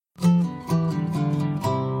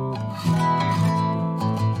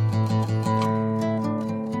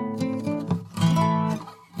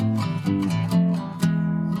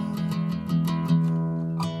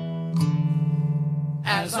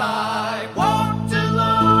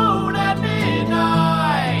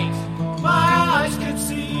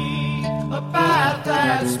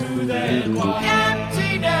head while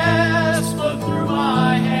emptiness flowed through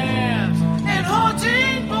my hands, and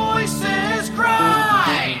haunting voices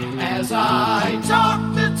cried as I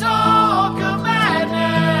talked the talk of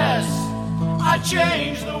madness. I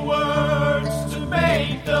changed the words to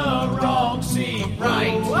make the wrong seem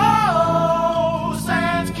right. Oh,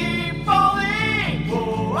 sands keep falling.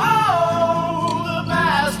 Oh, the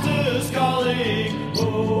master's calling.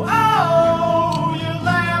 Oh, your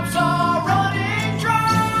lamps are running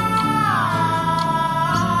dry.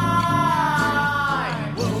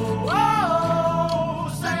 Oh,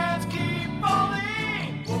 sands keep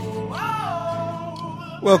falling.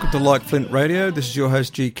 Welcome to Like Flint Radio. This is your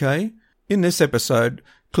host, GK. In this episode,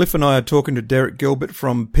 Cliff and I are talking to Derek Gilbert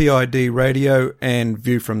from PID Radio and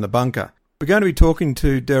View from the Bunker. We're going to be talking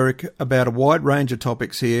to Derek about a wide range of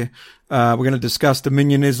topics here. We're going to discuss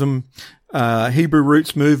dominionism, Hebrew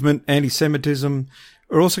roots movement, anti-Semitism.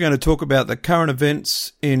 We're also going to talk about the current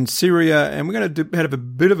events in Syria, and we're going to have a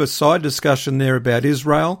bit of a side discussion there about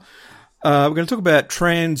Israel. We're going to talk about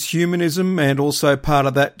transhumanism, and also part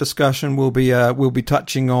of that discussion we'll be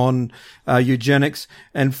touching on eugenics.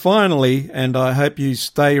 And finally, and I hope you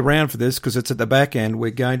stay around for this because it's at the back end,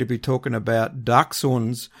 we're going to be talking about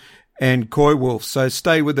Daschunds and coy wolves. So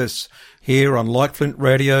stay with us here on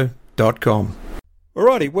LikeFlintRadio.com.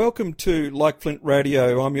 Alrighty, welcome to Like Flint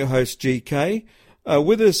Radio. I'm your host, GK.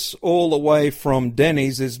 With us all the way from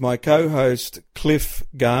Denny's is my co-host, Cliff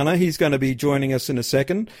Garner. He's going to be joining us in a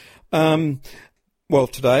second.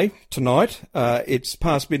 Tonight, it's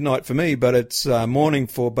past midnight for me, but it's morning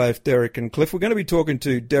for both Derek and Cliff. We're going to be talking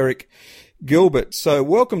to Derek Gilbert. So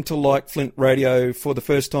welcome to Like Flint Radio for the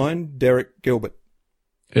first time, Derek Gilbert.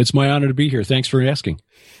 It's my honor to be here. Thanks for asking.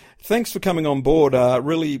 Thanks for coming on board.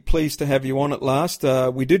 Really pleased to have you on at last.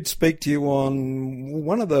 We did speak to you on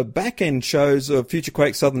one of the back-end shows of Future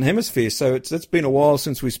Quake Southern Hemisphere, so it's been a while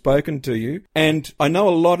since we've spoken to you. And I know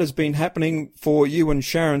a lot has been happening for you and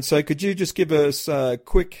Sharon, so could you just give us a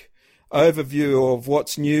quick overview of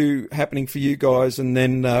what's new happening for you guys, and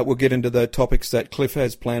then we'll get into the topics that Cliff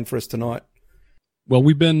has planned for us tonight. Well,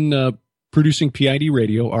 we've been producing PID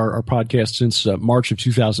Radio, our podcast, since March of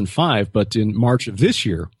 2005, but in March of this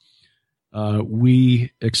year, we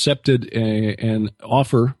accepted an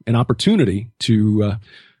opportunity to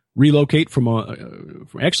relocate from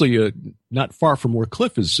not far from where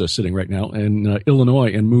Cliff is sitting right now in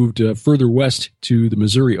Illinois, and moved further west to the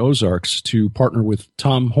Missouri Ozarks to partner with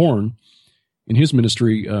Tom Horn in his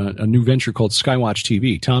ministry, a new venture called Skywatch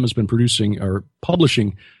TV. Tom has been producing or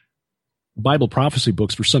publishing Bible prophecy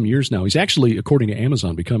books for some years now. He's actually, according to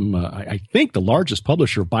Amazon, become, I think, the largest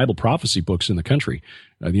publisher of Bible prophecy books in the country,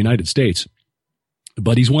 the United States.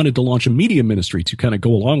 But he's wanted to launch a media ministry to kind of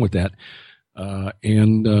go along with that.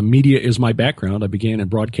 And media is my background. I began in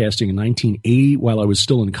broadcasting in 1980 while I was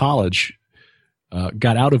still in college.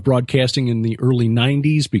 Got out of broadcasting in the early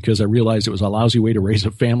 90s because I realized it was a lousy way to raise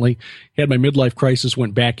a family. Had my midlife crisis,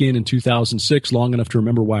 went back in 2006, long enough to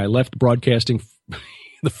remember why I left broadcasting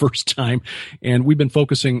the first time. And we've been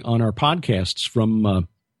focusing on our podcasts from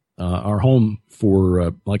our home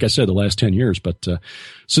for, like I said, the last 10 years. But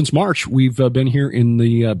since March, we've been here in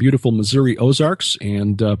the beautiful Missouri Ozarks,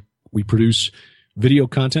 and we produce video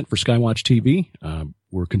content for Skywatch TV.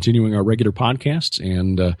 We're continuing our regular podcasts,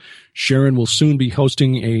 and Sharon will soon be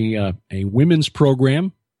hosting a women's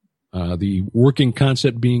program, the working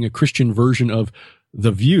concept being a Christian version of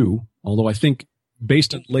The View, although I think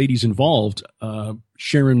based on ladies involved,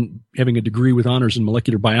 Sharon having a degree with honors in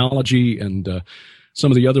molecular biology, and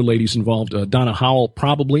some of the other ladies involved, Donna Howell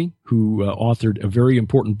probably, who authored a very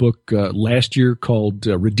important book last year called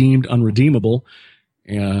Redeemed Unredeemable.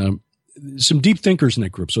 Some deep thinkers in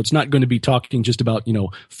that group. So it's not going to be talking just about,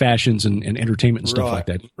 fashions and entertainment and stuff like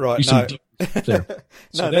that. Right.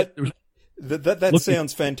 No, that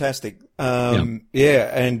sounds fantastic.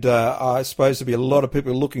 And I suppose there'll be a lot of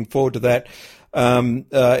people looking forward to that.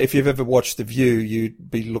 If you've ever watched The View, you'd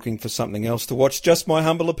be looking for something else to watch. Just my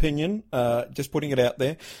humble opinion, just putting it out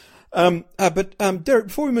there. But Derek,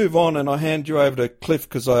 before we move on and I hand you over to Cliff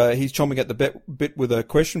because he's chomping at the bit with a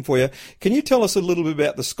question for you, can you tell us a little bit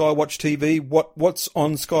about the Skywatch TV? What's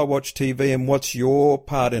on Skywatch TV and what's your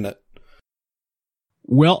part in it?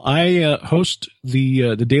 Well, I host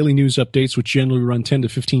the daily news updates, which generally run 10 to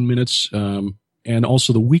 15 minutes, and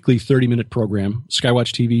also the weekly 30-minute program.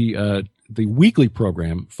 Skywatch TV, the weekly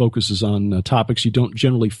program focuses on topics you don't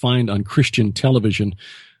generally find on Christian television.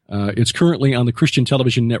 It's currently on the Christian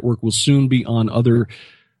Television Network. Will soon be on other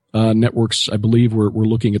networks. I believe we're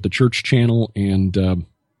looking at the Church Channel and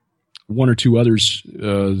one or two others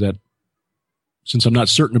that since I'm not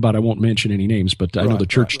certain about, I won't mention any names, but I know the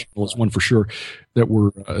church channel is one for sure that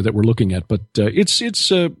we're looking at. But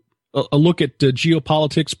it's a look at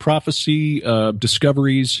geopolitics, prophecy,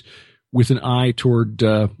 discoveries with an eye toward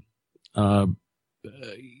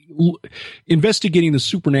investigating the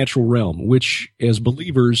supernatural realm, which as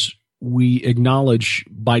believers we acknowledge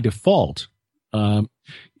by default.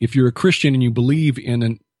 If you're a Christian and you believe in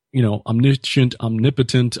an omniscient,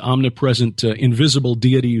 omnipotent, omnipresent, invisible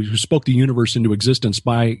deity who spoke the universe into existence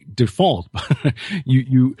by default,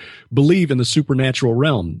 you believe in the supernatural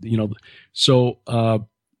realm. So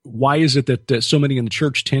why is it that so many in the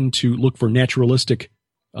church tend to look for naturalistic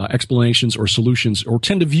explanations or solutions, or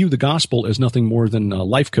tend to view the gospel as nothing more than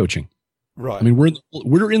life coaching? Right. I mean,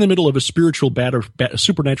 we're in the middle of a spiritual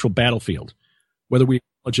supernatural battlefield, whether we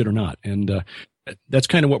acknowledge it or not, and that's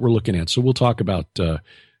kind of what we're looking at. So we'll talk about demons,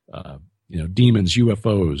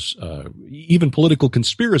 UFOs, even political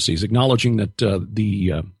conspiracies, acknowledging that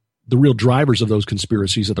the real drivers of those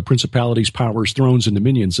conspiracies are the principalities, powers, thrones, and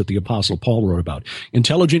dominions that the Apostle Paul wrote about.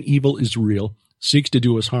 Intelligent evil is real, seeks to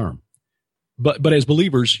do us harm. But as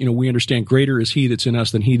believers, we understand greater is he that's in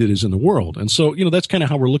us than he that is in the world. And so, that's kind of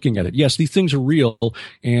how we're looking at it. Yes, these things are real,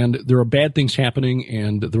 and there are bad things happening,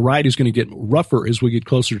 and the ride is going to get rougher as we get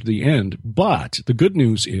closer to the end. But the good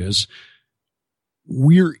news is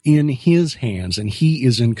we're in his hands, and he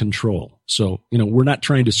is in control. So, we're not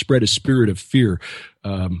trying to spread a spirit of fear,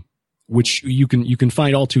 which you can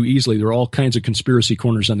find all too easily. There are all kinds of conspiracy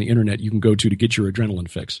corners on the internet you can go to get your adrenaline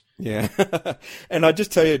fix. Yeah, and I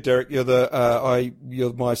just tell you, Derek,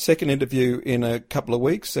 you're my second interview in a couple of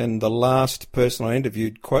weeks, and the last person I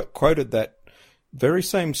interviewed quoted that very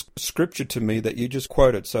same scripture to me that you just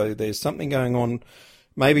quoted. So there's something going on,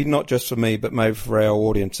 maybe not just for me, but maybe for our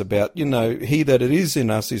audience, about he that it is in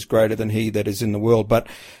us is greater than he that is in the world. But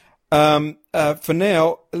for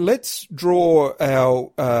now, let's draw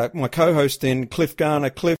our my co-host in, Cliff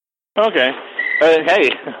Garner. Cliff. Okay.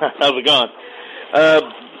 Hey, how's it going?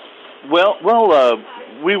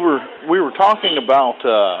 We were talking about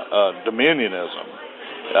dominionism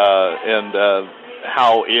and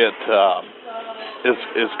how it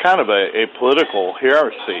is kind of a political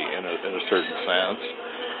heresy in a certain sense,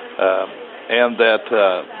 and that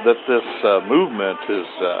this movement is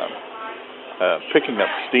picking up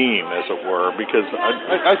steam, as it were, because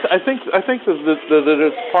I think that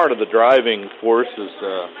it's part of the driving forces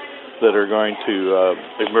that are going to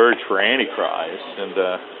emerge for Antichrist.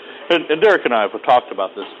 And Derek and I have talked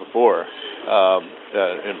about this before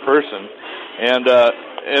in person. And at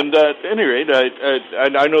any rate,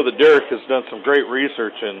 I know that Derek has done some great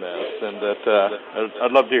research in this, and that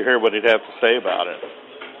I'd love to hear what he'd have to say about it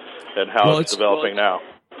and how it's developing now.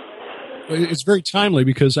 It's very timely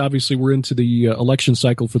because obviously we're into the election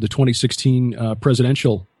cycle for the 2016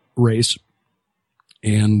 presidential race,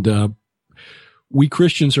 and we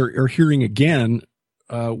Christians are hearing again,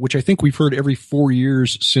 which I think we've heard every 4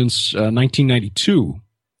 years since 1992,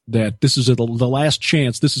 that this is the last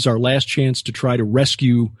chance. This is our last chance to try to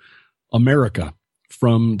rescue America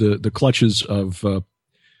from the clutches of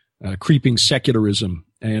creeping secularism,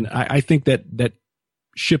 and I think that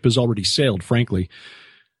ship has already sailed, frankly.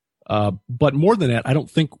 But more than that, I don't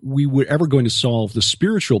think we were ever going to solve the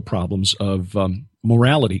spiritual problems of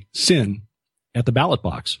morality, sin, at the ballot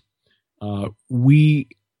box. We,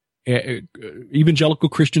 evangelical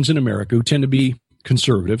Christians in America, who tend to be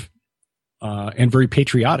conservative and very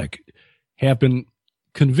patriotic, have been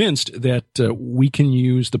convinced that we can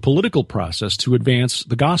use the political process to advance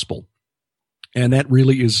the gospel. And that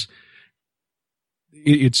really is...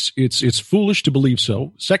 It's foolish to believe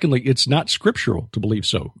so. Secondly, it's not scriptural to believe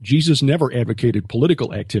so. Jesus never advocated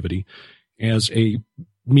political activity as a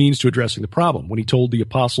means to addressing the problem. When he told the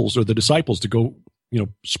apostles or the disciples to go,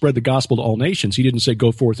 spread the gospel to all nations, he didn't say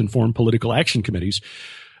go forth and form political action committees.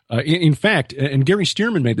 In fact, and Gary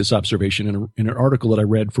Stearman made this observation in an article that I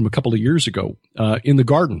read from a couple of years ago, in the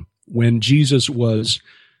garden, when Jesus was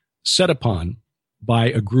set upon by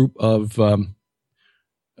a group of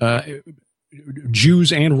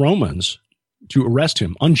Jews and Romans to arrest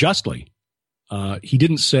him unjustly. He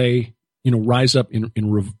didn't say, rise up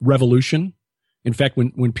in revolution. In fact,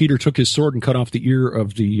 when Peter took his sword and cut off the ear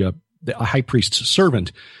of the high priest's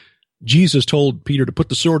servant, Jesus told Peter to put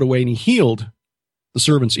the sword away, and he healed the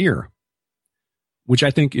servant's ear, which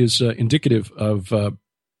I think is indicative of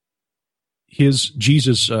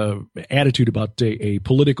Jesus' attitude about a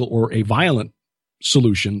political or a violent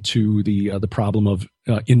solution to the problem of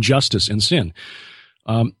injustice and sin.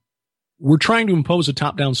 We're trying to impose a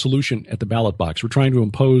top-down solution at the ballot box. We're trying to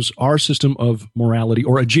impose our system of morality,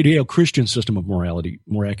 or a Judeo-Christian system of morality,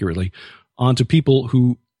 more accurately, onto people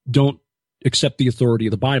who don't accept the authority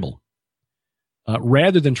of the Bible,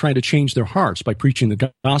 rather than trying to change their hearts by preaching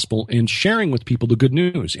the gospel and sharing with people the good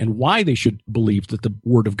news and why they should believe that the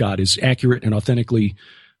Word of God is accurate and authentically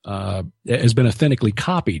has been authentically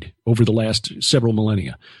copied over the last several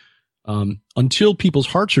millennia. Until people's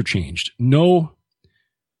hearts are changed, no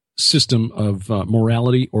system of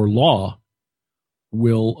morality or law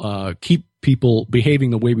will keep people behaving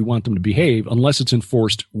the way we want them to behave unless it's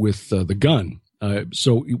enforced with the gun.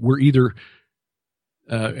 So we're either,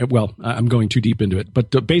 I'm going too deep into it,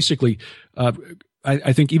 but basically,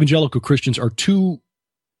 I think evangelical Christians are too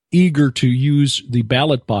eager to use the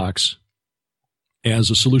ballot box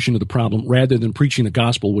as a solution to the problem rather than preaching the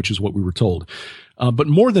gospel, which is what we were told. But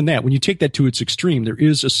more than that, when you take that to its extreme, there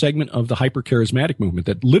is a segment of the hyper-charismatic movement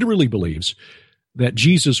that literally believes that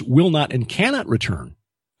Jesus will not and cannot return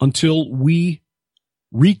until we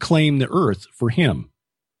reclaim the earth for him.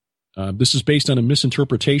 This is based on a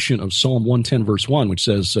misinterpretation of Psalm 110, verse 1, which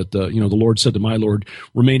says that the Lord said to my Lord,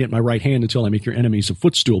 remain at my right hand until I make your enemies a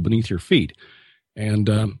footstool beneath your feet. And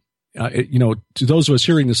to those of us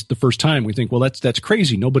hearing this the first time, we think, well, that's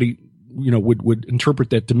crazy. Nobody, would interpret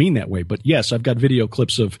that to mean that way. But yes, I've got video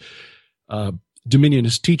clips of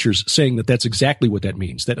dominionist teachers saying that that's exactly what that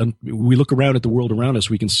means. That we look around at the world around us,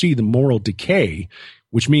 we can see the moral decay,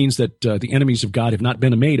 which means that the enemies of God have not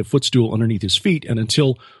been made a footstool underneath his feet. And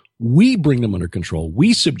until we bring them under control,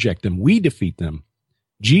 we subject them, we defeat them,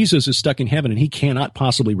 Jesus is stuck in heaven and he cannot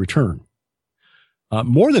possibly return.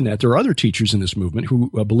 More than that, there are other teachers in this movement who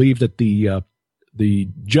believe that the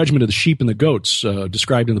judgment of the sheep and the goats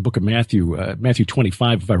described in the book of Matthew, Matthew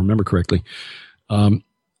 25, if I remember correctly,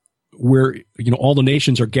 where all the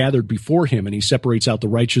nations are gathered before him, and he separates out the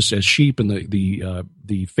righteous as sheep and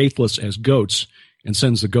the faithless as goats, and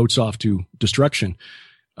sends the goats off to destruction.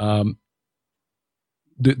 The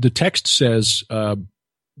text says the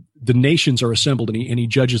nations are assembled, and he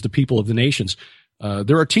judges the people of the nations.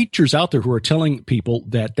 There are teachers out there who are telling people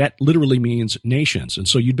that literally means nations. And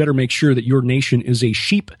so you'd better make sure that your nation is a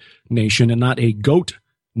sheep nation and not a goat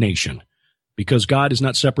nation, because God is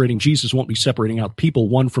not separating. Jesus won't be separating out people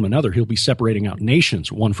one from another. He'll be separating out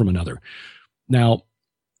nations one from another. Now,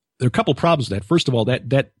 there are a couple problems with that. First of all,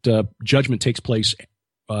 that judgment takes place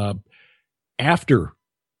after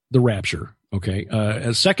the rapture.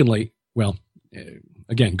 Okay. Secondly,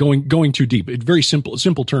 again, going too deep. In very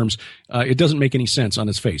simple terms, it doesn't make any sense on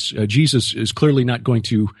its face. Jesus is clearly not going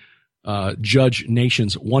to judge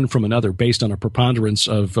nations one from another based on a preponderance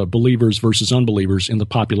of believers versus unbelievers in the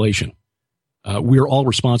population. We are all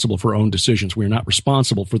responsible for our own decisions. We are not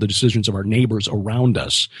responsible for the decisions of our neighbors around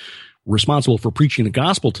us. We're responsible for preaching the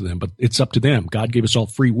gospel to them, but it's up to them. God gave us all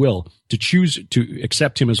free will to choose to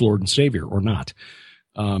accept him as Lord and Savior or not.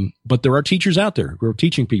 But there are teachers out there who are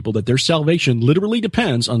teaching people that their salvation literally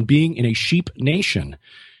depends on being in a sheep nation.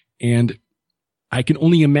 And I can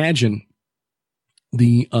only imagine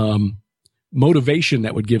the motivation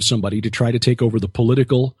that would give somebody to try to take over the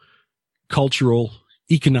political, cultural,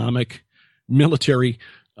 economic, military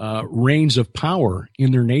reins of power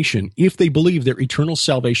in their nation if they believe their eternal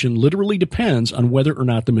salvation literally depends on whether or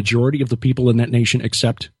not the majority of the people in that nation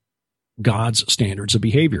accept God's standards of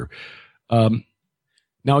behavior.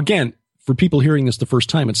 Now, again, for people hearing this the first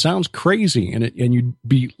time, it sounds crazy, and you'd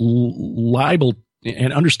be liable,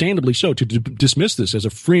 and understandably so, to dismiss this as a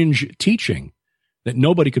fringe teaching, that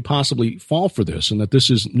nobody could possibly fall for this, and that this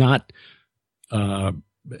is not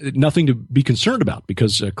nothing to be concerned about,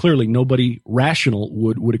 because clearly nobody rational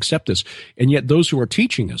would accept this. And yet those who are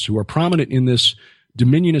teaching this, who are prominent in this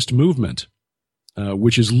dominionist movement,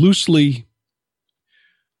 which is loosely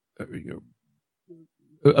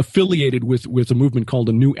affiliated with a movement called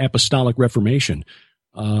the New Apostolic Reformation.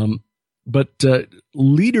 But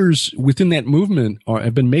leaders within that movement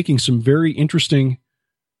have been making some very interesting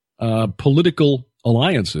political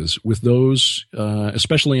alliances with those,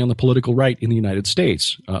 especially on the political right in the United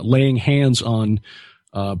States, laying hands on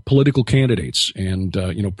political candidates and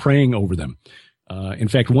praying over them. In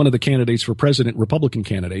fact, one of the candidates for president, Republican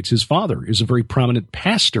candidates, his father is a very prominent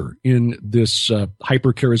pastor in this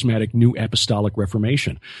hyper-charismatic New Apostolic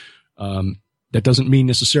Reformation. That doesn't mean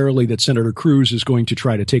necessarily that Senator Cruz is going to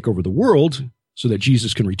try to take over the world so that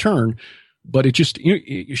Jesus can return, but it just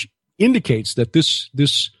indicates that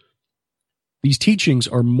these teachings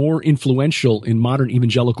are more influential in modern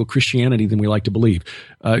evangelical Christianity than we like to believe.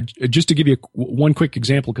 Just to give you one quick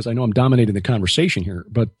example, because I know I'm dominating the conversation here,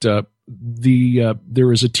 but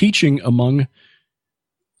there is a teaching among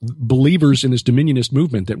believers in this dominionist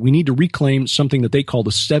movement that we need to reclaim something that they call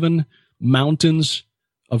the 7 mountains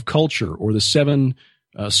of culture, or the 7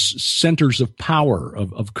 centers of power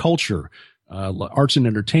of culture. arts and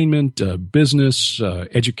entertainment, business,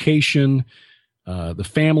 education, the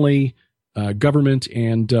family, government,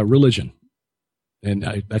 and religion. And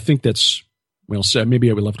I think that's, well,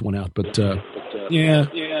 maybe I left one out, but yeah.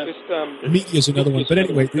 Media is another one. But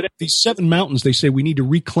anyway, these 7 mountains, they say we need to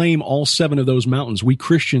reclaim all 7 of those mountains. We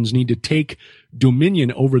Christians need to take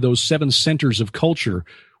dominion over those 7 centers of culture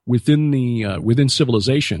within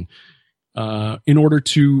civilization in order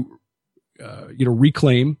to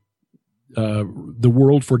reclaim the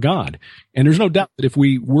world for God. And there's no doubt that if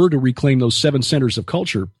we were to reclaim those 7 centers of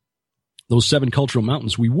culture, those 7 cultural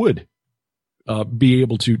mountains, we would be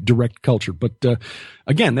able to direct culture. But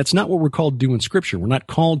again, that's not what we're called to do in Scripture. We're not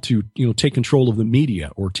called to take control of the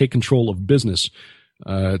media or take control of business.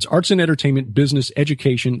 It's arts and entertainment, business,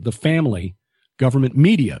 education, the family, government,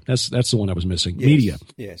 media. That's the one I was missing. Yes, media,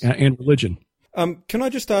 yes, and religion. Can I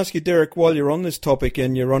just ask you, Derek, while you're on this topic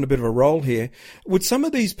and you're on a bit of a roll here, would some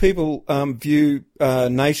of these people view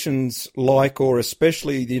nations like, or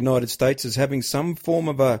especially the United States, as having some form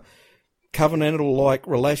of a covenantal-like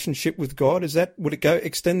relationship with God? Would it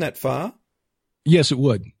extend that far? Yes, it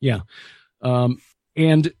would. Yeah.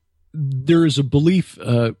 And there is a belief,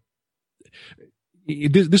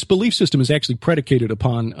 this belief system is actually predicated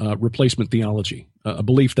upon replacement theology, a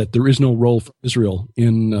belief that there is no role for Israel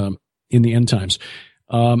in the end times.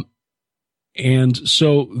 And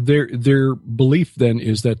so their belief then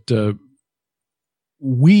is that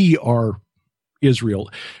we are Israel.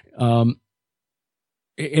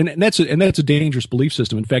 And that's a dangerous belief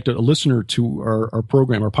system. In fact, a listener to our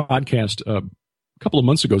program, our podcast, a couple of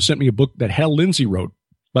months ago sent me a book that Hal Lindsey wrote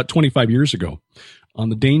about 25 years ago on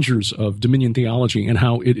the dangers of dominion theology and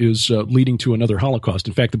how it is leading to another Holocaust.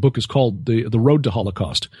 In fact, the book is called The Road to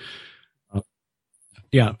Holocaust.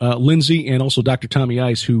 Lindsey and also Dr. Tommy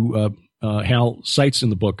Ice, who Hal cites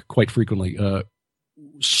in the book quite frequently,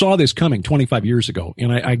 saw this coming 25 years ago,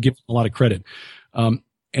 and I give them a lot of credit.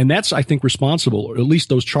 And that's, I think, responsible, or at least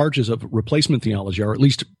those charges of replacement theology are at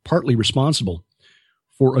least partly responsible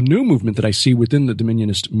for a new movement that I see within the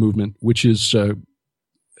dominionist movement, which is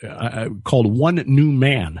called One New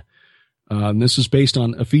Man. And this is based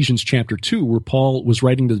on Ephesians chapter 2, where Paul was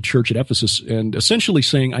writing to the church at Ephesus and essentially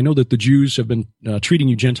saying, I know that the Jews have been treating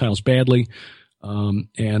you Gentiles badly,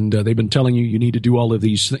 and they've been telling you need to do all of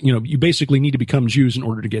these, you basically need to become Jews in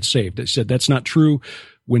order to get saved. They said that's not true.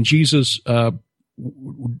 When Jesus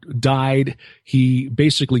died, he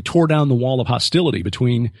basically tore down the wall of hostility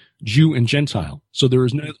between Jew and Gentile. So there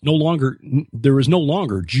is no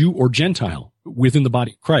longer Jew or Gentile within the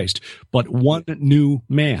body of Christ, but one new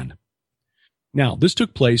man. Now, this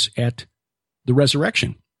took place at the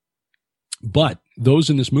resurrection, but those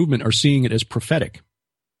in this movement are seeing it as prophetic.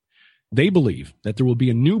 They believe that there will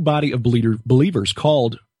be a new body of believers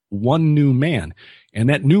called one new man, and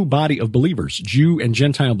that new body of believers, Jew and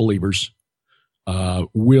Gentile believers,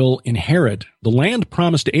 will inherit the land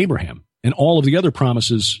promised to Abraham and all of the other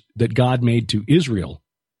promises that God made to Israel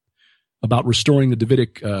about restoring the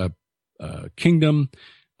Davidic kingdom.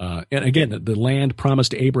 And again, the land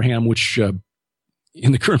promised to Abraham, which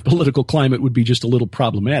in the current political climate would be just a little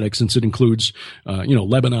problematic since it includes,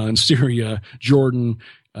 Lebanon, Syria, Jordan,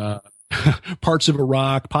 parts of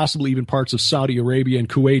Iraq, possibly even parts of Saudi Arabia and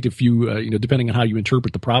Kuwait, if you, depending on how you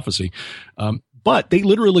interpret the prophecy. But they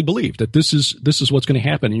literally believe that this is what's going to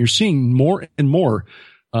happen. And you're seeing more and more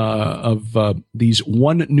of these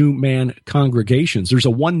one new man congregations. There's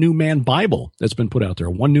a one new man Bible that's been put out there,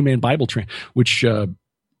 a one new man Bible, which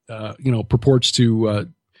purports to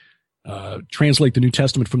translate the New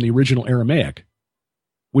Testament from the original Aramaic,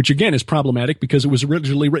 which again is problematic because it was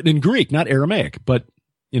originally written in Greek, not Aramaic. But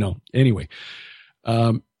anyway.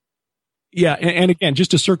 And again,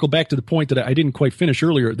 just to circle back to the point that I didn't quite finish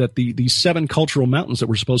earlier, that these 7 cultural mountains that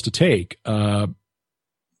we're supposed to take, the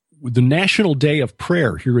National Day of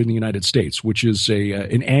Prayer here in the United States, which is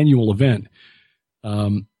an annual event,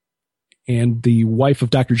 and the wife of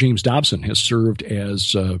Dr. James Dobson has served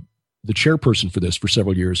as the chairperson for this for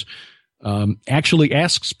several years, actually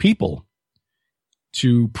asks people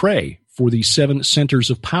to pray for the 7 centers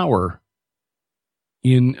of power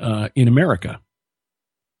in America.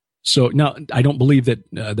 So now I don't believe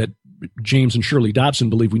that James and Shirley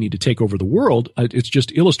Dobson believe we need to take over the world. It's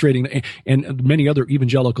just illustrating, and many other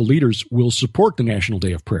evangelical leaders will support the National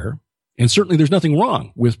Day of Prayer. And certainly there's nothing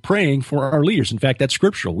wrong with praying for our leaders. In fact, that's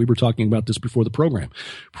scriptural. We were talking about this before the program,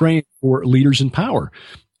 praying for leaders in power,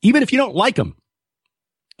 even if you don't like them.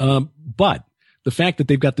 But the fact that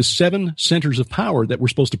they've got the 7 centers of power that we're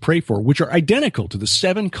supposed to pray for, which are identical to the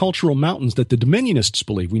 7 cultural mountains that the dominionists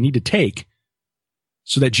believe we need to take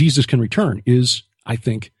so that Jesus can return, is, I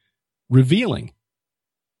think, revealing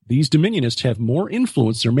these dominionists have more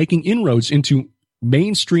influence. They're making inroads into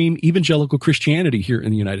mainstream evangelical Christianity here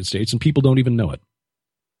in the United States, and people don't even know it.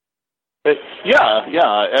 I've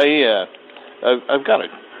got a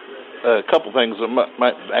couple things that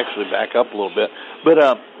might actually back up a little bit, but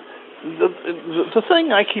the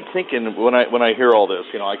thing I keep thinking when I hear all this,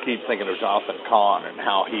 I keep thinking of Jonathan Cahn and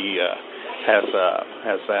how he has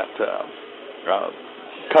that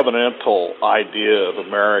covenantal idea of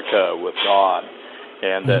America with God,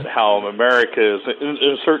 and that how America is, in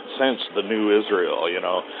a certain sense, the new Israel,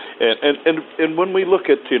 and when we look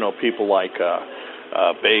at people like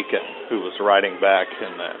Bacon, who was writing back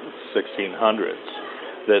in the 1600s,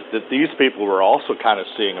 that these people were also kind of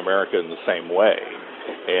seeing America in the same way,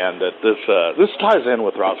 and that this ties in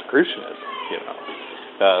with Rosicrucianism,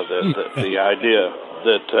 the idea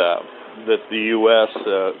that the U.S.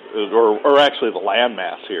 or actually the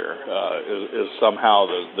landmass here is somehow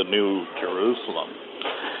the new Jerusalem,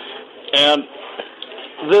 and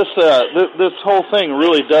this whole thing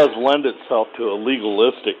really does lend itself to a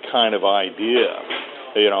legalistic kind of idea,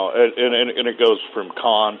 and it goes from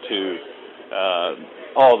Kant to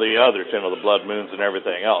all the others, the blood moons and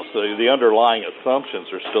everything else. The underlying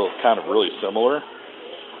assumptions are still kind of really similar,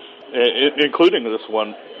 including this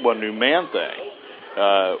one new man thing,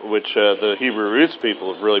 which the Hebrew roots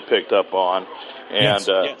people have really picked up on, and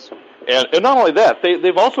yes. And not only that,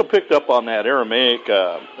 they've also picked up on that Aramaic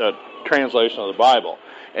translation of the Bible.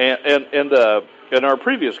 And our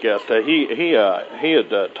previous guest, he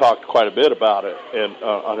had talked quite a bit about it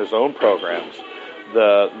on his own programs.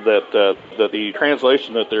 That the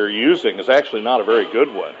translation that they're using is actually not a very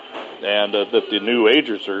good one, and that the New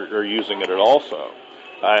Agers are using it also.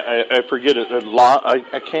 I forget it.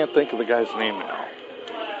 I can't think of the guy's name now.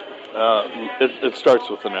 It starts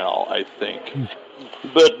with an L, I think.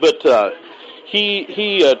 But he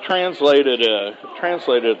translated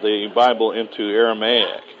the Bible into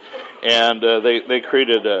Aramaic, and they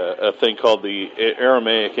created a thing called the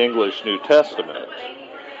Aramaic English New Testament,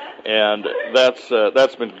 and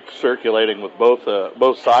that's been circulating with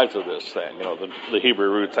both sides of this thing, the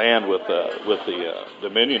Hebrew roots and with the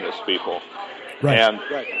Dominionist people, right.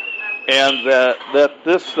 and that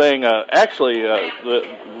this thing actually the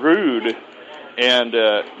Rood and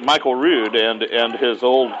Michael Rood and his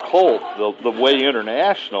old cult, the Way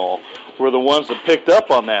International, were the ones that picked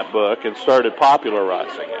up on that book and started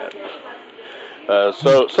popularizing it.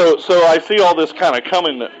 So I see all this kind of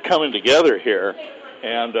coming together here,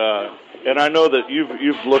 and I know that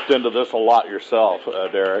you've looked into this a lot yourself,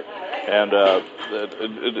 Derek. And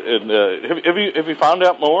have you found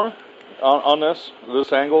out more on this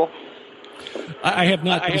angle? I have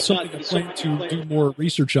not. It's something I plan to do more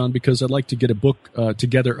research on, because I'd like to get a book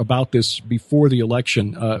together about this before the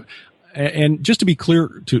election. And just to be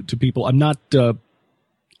clear to people, I'm not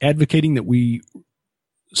advocating that we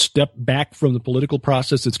step back from the political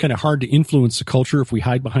process. It's kind of hard to influence the culture if we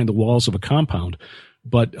hide behind the walls of a compound.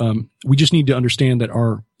 But we just need to understand that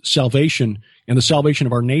our salvation and the salvation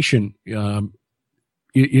of our nation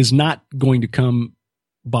is not going to come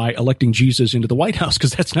by electing Jesus into the White House,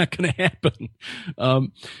 because that's not going to happen.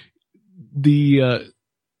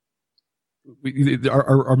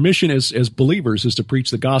 Our mission as believers is to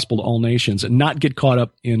preach the gospel to all nations and not get caught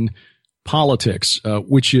up in politics,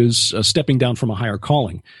 which is stepping down from a higher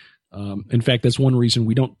calling. In fact, that's one reason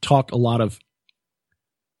we don't talk a lot of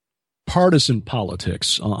partisan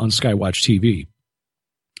politics on Skywatch TV,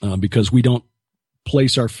 because we don't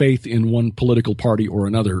place our faith in one political party or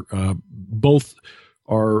another. Both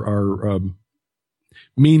are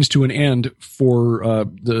means to an end for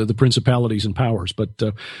the principalities and powers. But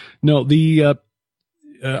no,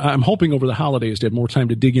 I'm hoping over the holidays to have more time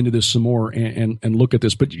to dig into this some more and look at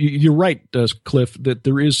this. But you're right, Cliff, that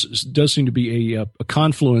there does seem to be a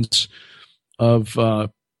confluence of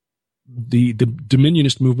the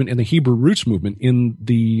Dominionist movement and the Hebrew roots movement in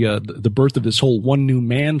the birth of this whole one new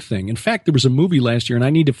man thing. In fact, there was a movie last year, and I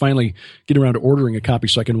need to finally get around to ordering a copy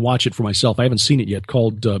so I can watch it for myself. I haven't seen it yet,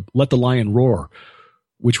 called Let the Lion Roar,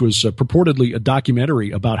 which was purportedly a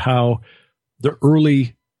documentary about how the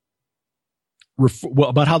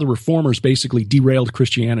about how the reformers basically derailed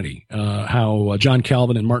Christianity, how John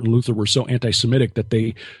Calvin and Martin Luther were so anti-Semitic that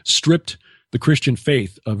they stripped the Christian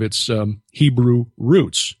faith of its Hebrew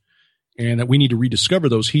roots, and that we need to rediscover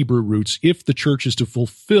those Hebrew roots if the church is to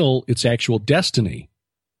fulfill its actual destiny.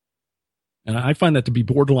 And I find that to be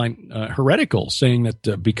borderline heretical, saying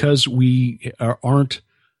that because we aren't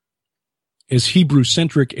as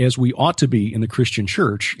Hebrew-centric as we ought to be in the Christian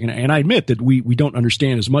church, and I admit that we don't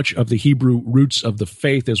understand as much of the Hebrew roots of the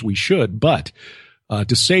faith as we should, but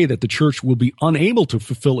to say that the church will be unable to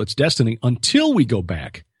fulfill its destiny until we go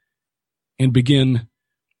back and begin,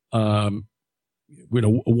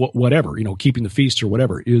 whatever, keeping the feasts or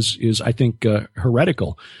whatever is I think,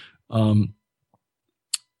 heretical.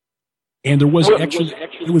 And there was a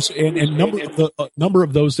number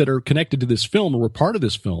of those that are connected to this film or were part of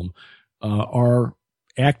this film, are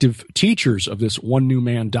active teachers of this one new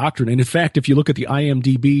man doctrine. And in fact, if you look at the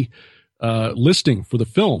IMDb, listing for the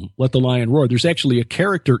film, Let the Lion Roar, there's actually a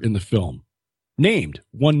character in the film named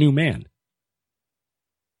One New Man.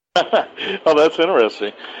 Oh, that's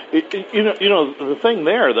interesting. The thing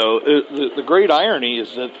there, though, the great irony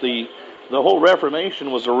is that the whole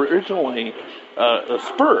Reformation was originally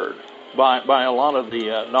spurred by a lot of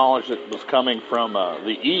the knowledge that was coming from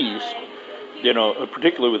the East,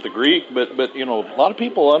 particularly with the Greek. But a lot of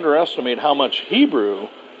people underestimate how much Hebrew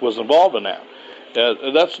was involved in that.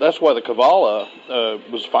 That's why the Kabbalah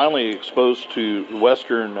was finally exposed to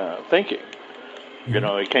Western thinking.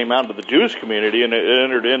 It came out of the Jewish community and it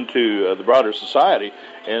entered into the broader society,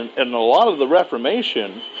 and a lot of the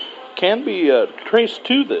Reformation can be traced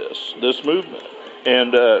to this movement.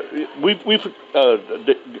 And we've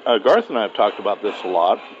Garth and I have talked about this a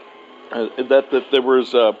lot. That there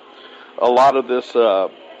was a lot of this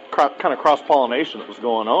kind of cross-pollination that was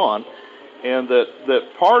going on, and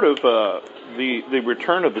that part of the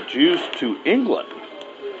return of the Jews to England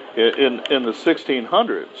in the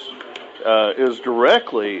 1600s is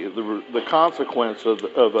directly the consequence of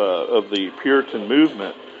the Puritan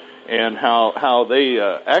movement and how they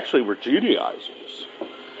actually were Judaizers.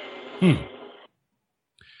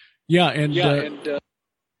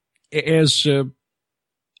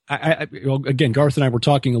 Again, Garth and I were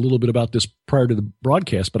talking a little bit about this prior to the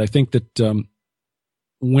broadcast, but I think that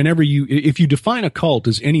if you define a cult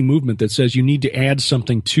as any movement that says you need to add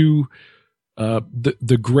something to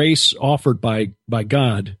the grace offered by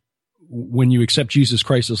God when you accept Jesus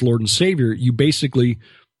Christ as Lord and Savior, you basically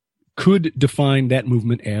could define that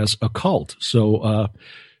movement as a cult. So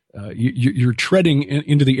you're treading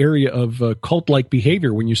into the area of cult-like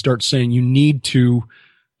behavior when you start saying you need to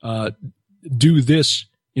do this.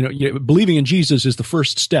 Believing in Jesus is the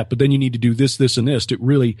first step, but then you need to do this, this, and this to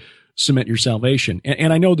really cement your salvation.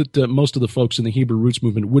 And I know that most of the folks in the Hebrew roots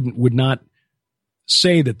movement would not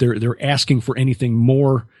say that they're asking for anything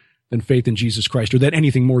more than faith in Jesus Christ, or that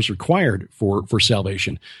anything more is required for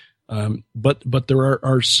salvation. But there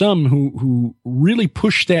are some who really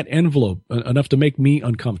push that envelope enough to make me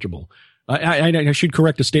uncomfortable. I should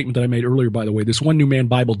correct a statement that I made earlier, by the way. This One New Man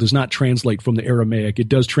Bible does not translate from the Aramaic. It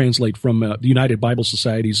does translate from the United Bible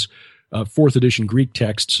Society's 4th edition Greek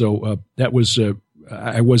text. So that was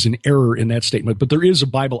I was in error in that statement. But there is a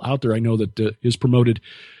Bible out there I know that is promoted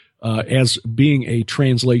as being a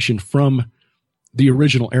translation from the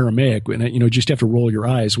original Aramaic. And, just have to roll your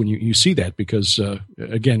eyes when you see that because,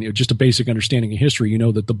 again, just a basic understanding of history,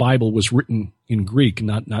 that the Bible was written in Greek,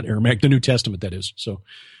 not Aramaic, the New Testament, that is. So,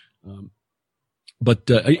 that's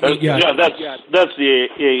the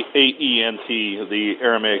AENT, the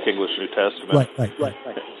Aramaic English New Testament. Right.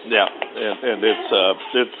 Yeah, and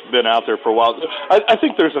it's been out there for a while. I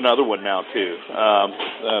think there's another one now too,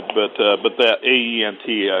 but that AENT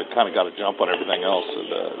kind of got a jump on everything else, and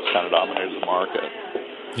it's kind of dominated the market.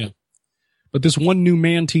 Yeah, but this One New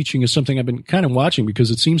Man teaching is something I've been kind of watching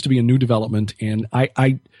because it seems to be a new development, and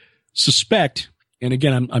I suspect. And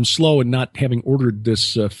again, I'm slow in not having ordered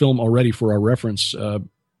this film already for our reference,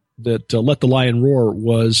 that Let the Lion Roar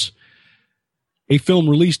was a film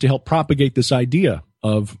released to help propagate this idea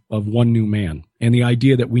of one new man and the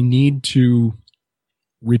idea that we need to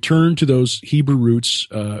return to those Hebrew roots,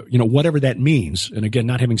 whatever that means. And again,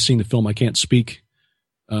 not having seen the film, I can't speak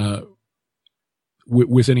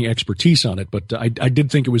with any expertise on it, but I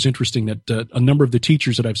did think it was interesting that a number of the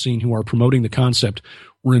teachers that I've seen who are promoting the concept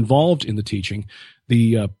were involved in the teaching.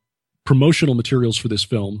 The promotional materials for this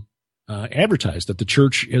film advertised that the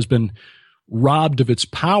church has been robbed of its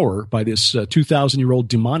power by this 2,000-year-old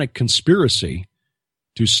demonic conspiracy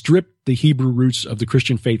to strip the Hebrew roots of the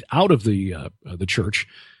Christian faith out of the church,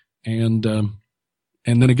 and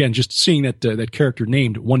then again, just seeing that character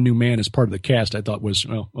named One New Man as part of the cast, I thought was,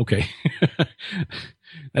 well, okay.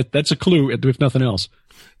 That's a clue, if nothing else.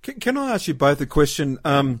 Can I ask you both a question?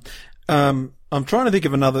 I'm trying to think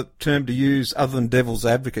of another term to use other than devil's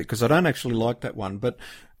advocate, because I don't actually like that one. But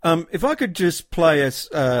if I could just play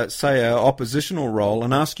say, an oppositional role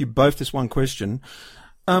and ask you both this one question.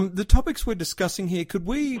 The topics we're discussing here, could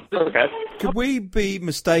we be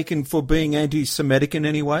mistaken for being anti-Semitic in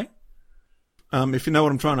any way? If you know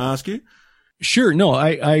what I'm trying to ask you. Sure. No,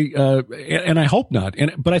 and I hope not.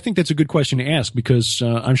 But I think that's a good question to ask because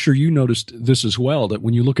I'm sure you noticed this as well, that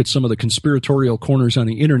when you look at some of the conspiratorial corners on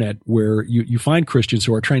the internet where you find Christians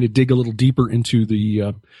who are trying to dig a little deeper into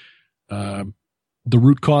the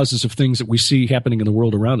root causes of things that we see happening in the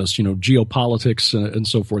world around us, geopolitics and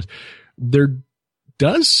so forth, there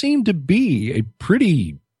does seem to be a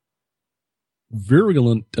pretty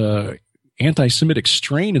virulent anti-Semitic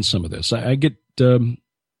strain in some of this. I get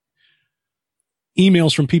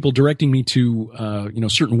emails from people directing me to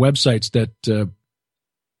certain websites that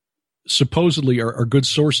supposedly are good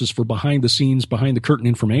sources for behind the curtain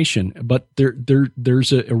information, but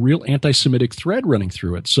there's a real anti-Semitic thread running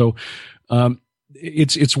through it. So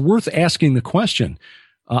it's worth asking the question.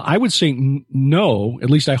 I would say no. At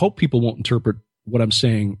least I hope people won't interpret what I'm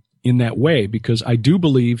saying in that way, because I do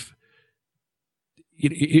believe,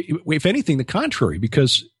 if anything, the contrary,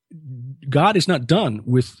 because God is not done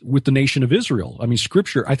with the nation of Israel. I mean,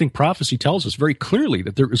 Scripture, I think prophecy tells us very clearly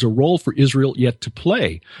that there is a role for Israel yet to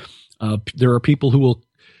play. There are people who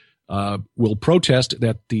will protest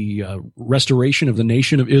that the restoration of the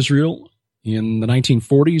nation of Israel in the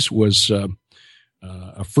 1940s was a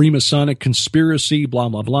Freemasonic conspiracy, blah,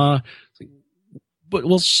 blah, blah. But,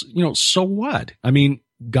 well, so what? I mean,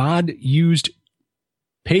 God used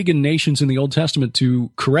pagan nations in the Old Testament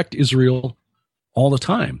to correct Israel all the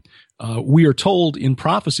time. We are told in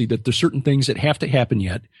prophecy that there's certain things that have to happen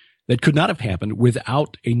yet that could not have happened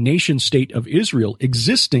without a nation state of Israel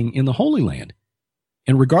existing in the Holy Land.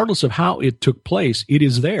 And regardless of how it took place, it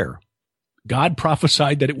is there. God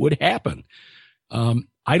prophesied that it would happen.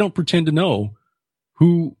 I don't pretend to know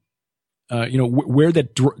who, where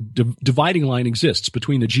that dividing line exists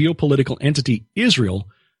between the geopolitical entity Israel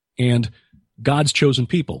and God's chosen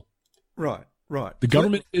people. Right. Right. The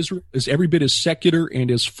government of Israel is every bit as secular and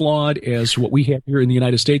as flawed as what we have here in the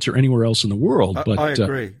United States or anywhere else in the world. But I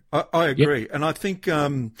agree. I agree. And I think you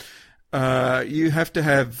have to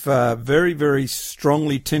have very, very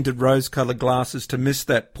strongly tinted rose-colored glasses to miss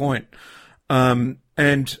that point. See, I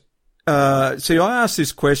asked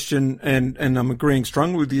this question, and I'm agreeing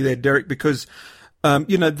strongly with you there, Derek, because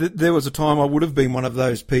there was a time I would have been one of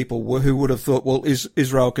those people who would have thought, well,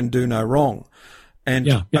 Israel can do no wrong. And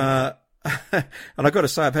and I got to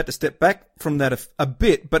say, I've had to step back from that a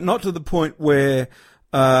bit, but not to the point where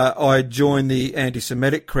I joined the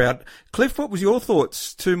anti-Semitic crowd. Cliff, what was your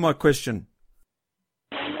thoughts to my question?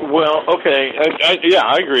 Well, okay,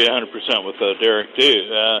 I agree 100% with Derek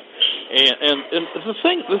too. And the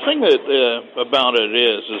thing that about it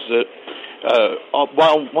is that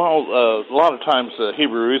while a lot of times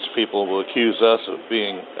Hebrew roots people will accuse us of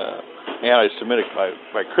being anti-Semitic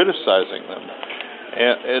by criticizing them,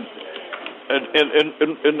 and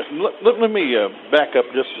let me back up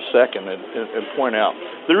just a second and point out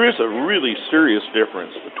there is a really serious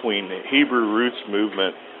difference between the Hebrew roots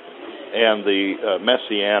movement and the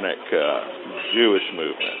Messianic Jewish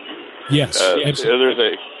movement. Yes, there's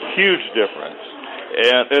a huge difference,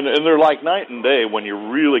 and they're like night and day when you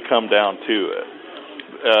really come down to it.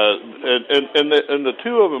 And the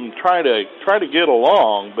two of them try to get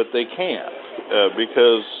along, but they can't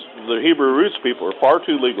because the Hebrew roots people are far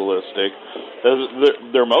too legalistic.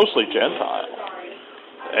 They're mostly Gentile,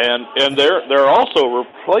 and they're also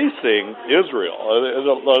replacing Israel.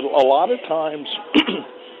 A lot of times,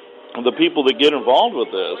 the people that get involved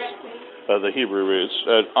with this, the Hebrew roots,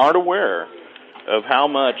 aren't aware of how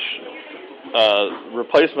much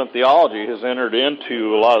replacement theology has entered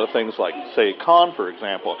into a lot of things like, say, Kahn, for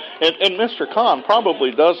example. And Mr. Kahn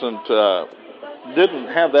probably didn't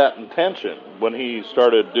have that intention when he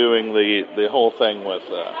started doing the whole thing with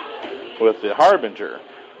the Harbinger,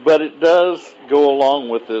 but it does go along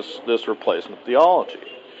with this replacement theology.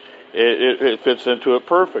 It fits into it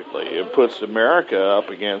perfectly. It puts America up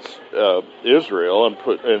against Israel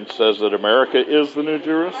and says that America is the New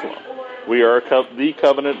Jerusalem. We are the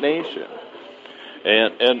covenant nation,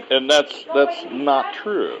 and that's not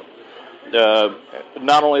true.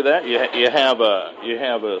 Not only that, you have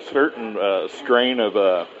a certain strain of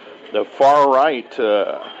the far right,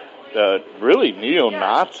 really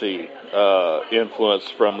neo-Nazi influence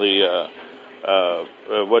from the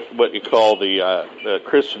what you call the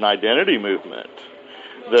Christian identity movement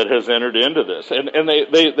that has entered into this, and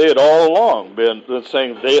they had all along been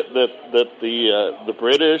saying that the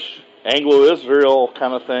British Anglo-Israel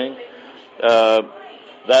kind of thing,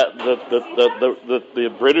 that the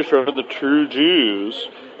British are the true Jews,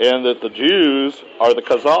 and that the Jews are the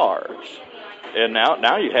Khazars. And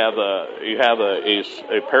now you have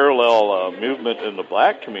a parallel movement in the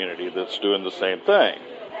black community that's doing the same thing.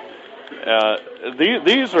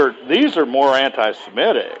 These are more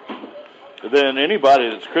anti-Semitic then anybody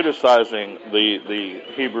that's criticizing the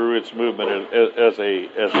Hebrew Roots movement as a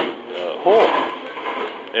whole,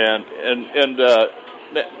 and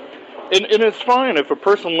it's fine if a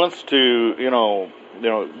person wants to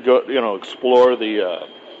go explore the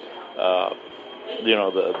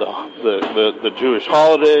the Jewish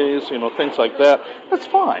holidays, things like that. That's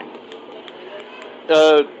fine.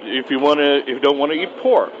 If you don't want to eat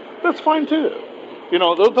pork, that's fine too.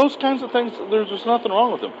 Those kinds of things. There's just nothing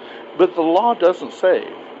wrong with them. But the law doesn't save.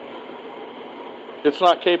 It's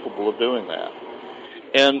not capable of doing that.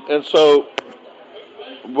 And so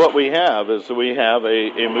what we have is a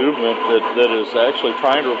movement that is actually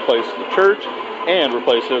trying to replace the church and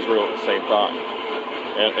replace Israel at the same time.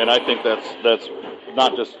 And I think that's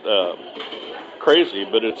not just crazy,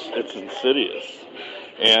 but it's insidious.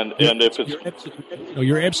 And if it's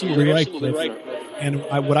you're absolutely right. And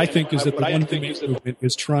what I think is that the one thing movement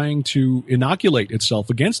is trying to inoculate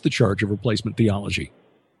itself against the charge of replacement theology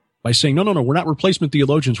by saying, no, we're not replacement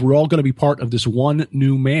theologians. We're all going to be part of this one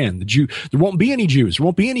new man. There won't be any Jews. There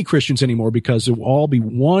won't be any Christians anymore because there will all be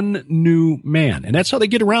one new man. And that's how they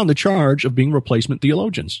get around the charge of being replacement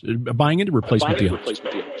theologians, buying into replacement theology.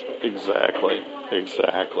 Exactly.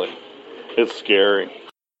 It's scary.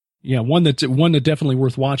 Yeah, one that's definitely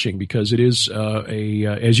worth watching because it is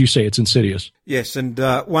as you say, it's insidious. Yes, and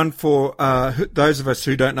one for those of us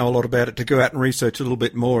who don't know a lot about it to go out and research a little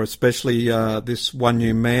bit more, especially this one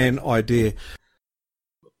new man idea.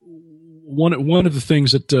 One of the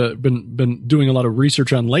things that been doing a lot of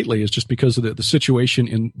research on lately is just because of the situation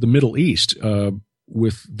in the Middle East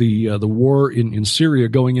with the war in Syria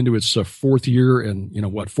going into its fourth year, and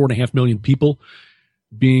 4.5 million people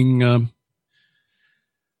being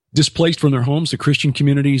displaced from their homes, the Christian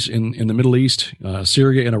communities in the Middle East,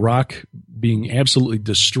 Syria and Iraq being absolutely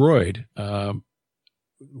destroyed.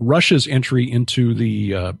 Russia's entry into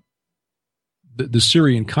the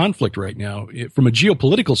Syrian conflict right now, from a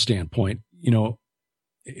geopolitical standpoint,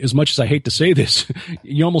 as much as I hate to say this,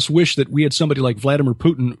 you almost wish that we had somebody like Vladimir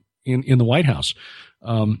Putin in the White House.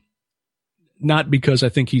 Not because I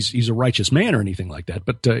think he's a righteous man or anything like that,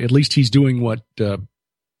 but at least he's doing what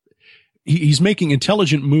he's making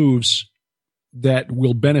intelligent moves that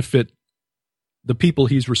will benefit the people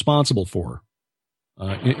he's responsible for. From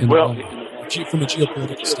a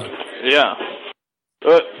geopolitical standpoint. Yeah.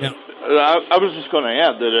 I was just going to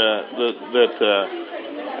add that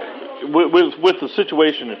with the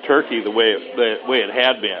situation in Turkey, the way it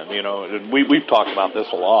had been, and we've talked about this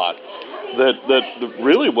a lot. That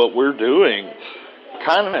really what we're doing,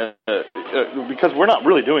 kind of because we're not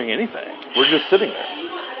really doing anything. We're just sitting there.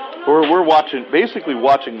 We're basically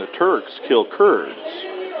watching the Turks kill Kurds.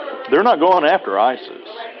 They're not going after ISIS.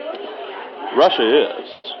 Russia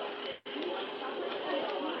is.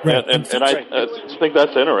 Right. And I think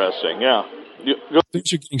that's interesting, yeah.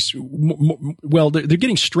 Things are getting, they're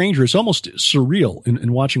getting stranger. It's almost surreal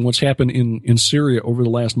in watching what's happened in Syria over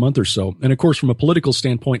the last month or so. And, of course, from a political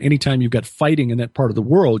standpoint, anytime you've got fighting in that part of the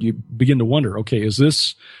world, you begin to wonder, okay, is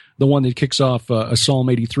this the one that kicks off a Psalm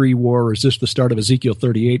 83 war, or is this the start of Ezekiel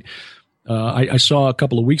 38? I saw a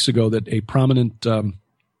couple of weeks ago that a prominent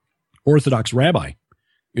Orthodox rabbi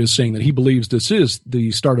is saying that he believes this is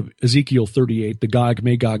the start of Ezekiel 38, the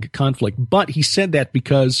Gog-Magog conflict. But he said that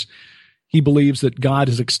because he believes that God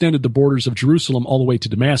has extended the borders of Jerusalem all the way to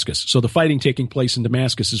Damascus. So the fighting taking place in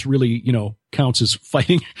Damascus is really, counts as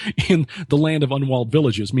fighting in the land of unwalled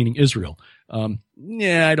villages, meaning Israel.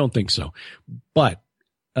 I don't think so. But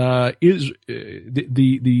is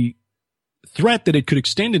the threat that it could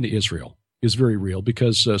extend into Israel is very real,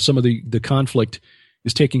 because some of the conflict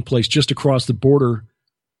is taking place just across the border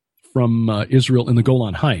from Israel in the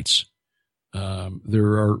Golan Heights. There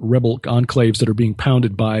are rebel enclaves that are being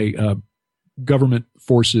pounded by government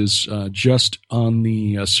forces just on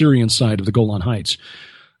the Syrian side of the Golan Heights.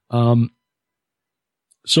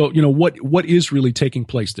 So, what is really taking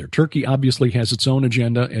place there? Turkey obviously has its own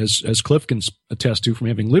agenda, as Cliff can attest to from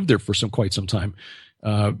having lived there for quite some time.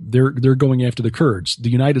 They're going after the Kurds. The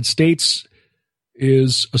United States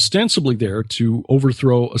is ostensibly there to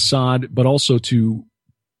overthrow Assad, but also to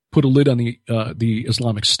put a lid on the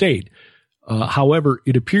Islamic State. However,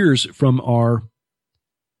 it appears from our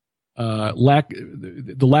lack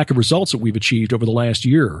of results that we've achieved over the last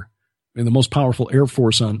year, and the most powerful air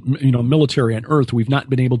force military on earth, we've not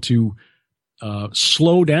been able to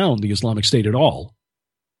slow down the Islamic State at all.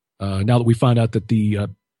 Now that we find out that the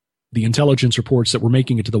intelligence reports that were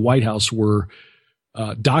making it to the White House were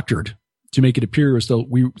doctored to make it appear as though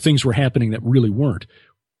things were happening that really weren't,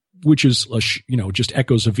 which is just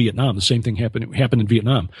echoes of Vietnam. The same thing happened in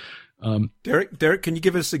Vietnam. Derek, can you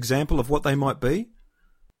give us an example of what they might be?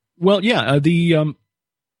 Well, yeah,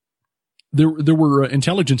 there were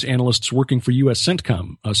intelligence analysts working for U.S.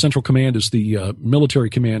 CENTCOM. Central Command is the military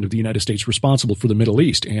command of the United States responsible for the Middle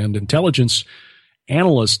East, and intelligence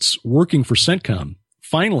analysts working for CENTCOM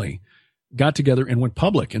finally got together and went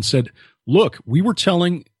public and said, look, we were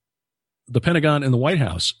telling the Pentagon and the White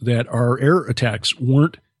House that our air attacks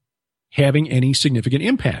weren't having any significant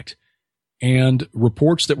impact. And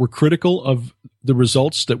reports that were critical of the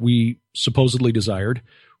results that we supposedly desired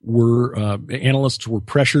were, analysts were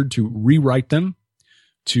pressured to rewrite them,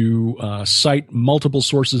 to cite multiple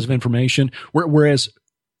sources of information, whereas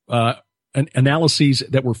analyses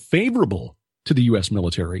that were favorable to the U.S.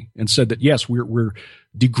 military and said that, yes, we're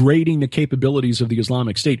degrading the capabilities of the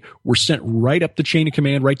Islamic State, were sent right up the chain of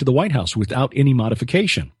command, right to the White House without any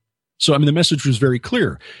modification. So, I mean, the message was very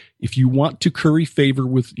clear. If you want to curry favor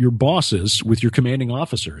with your bosses, with your commanding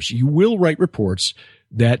officers, you will write reports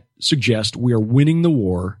that suggest we are winning the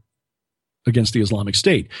war against the Islamic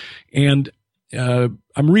State. And I'm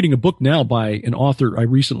reading a book now by an author I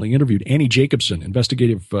recently interviewed, Annie Jacobson,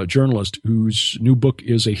 investigative journalist, whose new book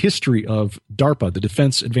is a history of DARPA, the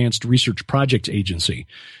Defense Advanced Research Projects Agency,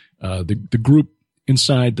 the group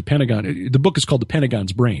inside the Pentagon. The book is called The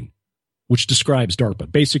Pentagon's Brain, which describes DARPA.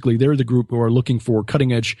 Basically, they're the group who are looking for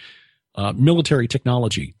cutting-edge military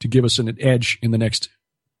technology to give us an edge in the next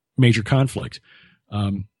major conflict.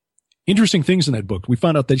 Interesting things in that book. We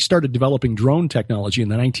found out they started developing drone technology in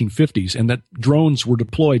the 1950s and that drones were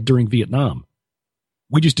deployed during Vietnam.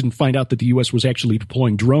 We just didn't find out that the U.S. was actually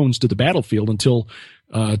deploying drones to the battlefield until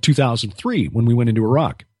 2003 when we went into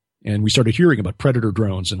Iraq. And we started hearing about Predator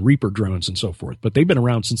drones and Reaper drones and so forth. But they've been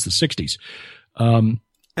around since the 60s. And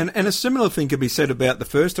a similar thing could be said about the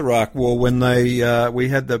first Iraq War when we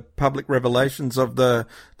had the public revelations of the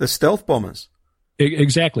stealth bombers.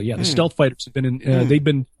 Exactly. Yeah. The stealth fighters have been they've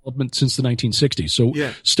been in development since the 1960s. So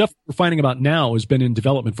stuff we're finding about now has been in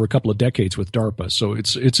development for a couple of decades with DARPA. So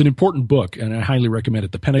it's an important book and I highly recommend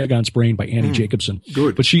it. The Pentagon's Brain by Annie Jacobson.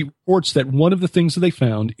 Good. But she reports that one of the things that they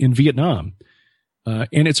found in Vietnam,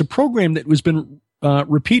 and it's a program that has been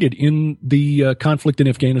repeated in the conflict in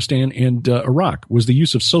Afghanistan and Iraq, was the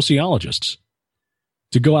use of sociologists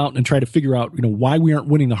to go out and try to figure out, why we aren't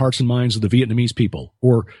winning the hearts and minds of the Vietnamese people,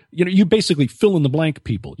 or, you basically fill in the blank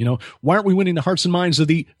people. Why aren't we winning the hearts and minds of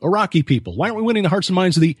the Iraqi people? Why aren't we winning the hearts and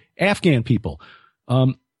minds of the Afghan people?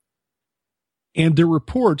 And their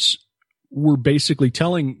reports were basically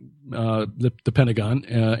telling the Pentagon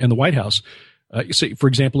and the White House, say, for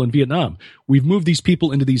example, in Vietnam, we've moved these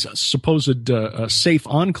people into these supposed safe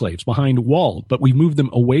enclaves behind walls, but we've moved them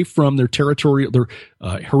away from their territorial, their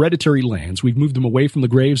hereditary lands. We've moved them away from the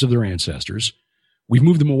graves of their ancestors. We've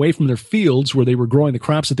moved them away from their fields where they were growing the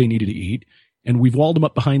crops that they needed to eat. And we've walled them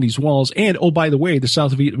up behind these walls. And, oh, by the way, the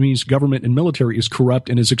South Vietnamese government and military is corrupt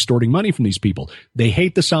and is extorting money from these people. They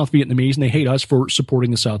hate the South Vietnamese and they hate us for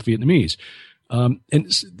supporting the South Vietnamese. And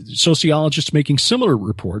sociologists making similar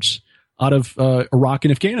reports out of Iraq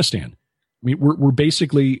and Afghanistan. I mean, we're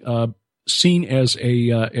basically seen as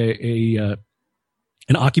an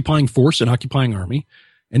occupying force, an occupying army.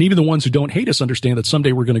 And even the ones who don't hate us understand that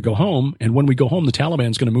someday we're going to go home. And when we go home, the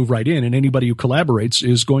Taliban's going to move right in and anybody who collaborates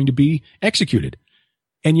is going to be executed.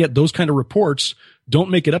 And yet those kind of reports don't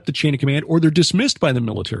make it up the chain of command, or they're dismissed by the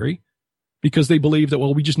military because they believe that,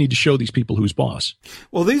 well, we just need to show these people who's boss.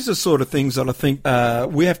 Well, these are sort of things that I think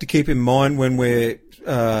we have to keep in mind when we're,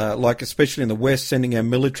 especially in the West, sending our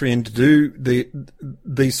military in to do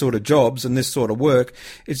these sort of jobs and this sort of work,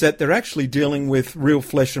 is that they're actually dealing with real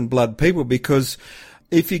flesh and blood people. Because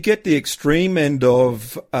if you get the extreme end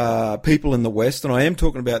of people in the West, and I am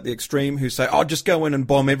talking about the extreme who say, "Oh, just go in and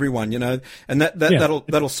bomb everyone," and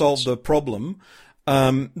that'll solve the problem.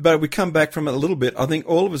 But we come back from it a little bit. I think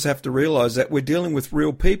all of us have to realize that we're dealing with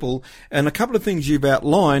real people. And a couple of things you've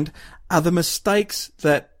outlined are the mistakes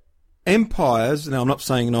that empires, now I'm not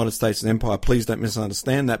saying the United States is an empire, please don't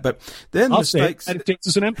misunderstand that, but they're the mistakes. The United States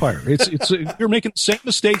is an empire. You're making the same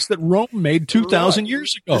mistakes that Rome made 2,000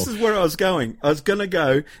 years ago. This is where I was going. I was going to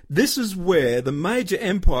go, this is where the major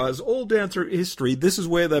empires all down through history, this is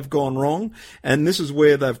where they've gone wrong, and this is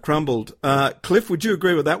where they've crumbled. Cliff, would you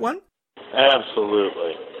agree with that one?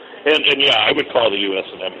 Absolutely. And yeah, I would call the U.S.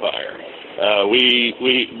 an empire.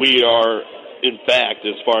 We are, in fact,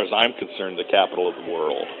 as far as I'm concerned, the capital of the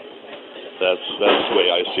world. That's the way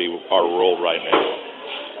I see our world right now.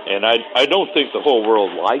 And I don't think the whole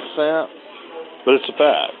world likes that, but it's a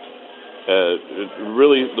fact.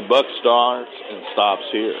 Really, the buck starts and stops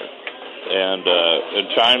here. And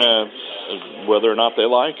China, whether or not they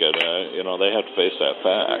like it, they have to face that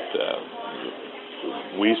fact.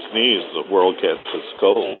 We sneeze, the world gets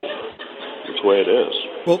cold. It's the way it is.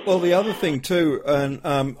 Well, the other thing too, and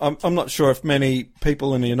I'm not sure if many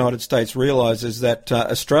people in the United States realise, is that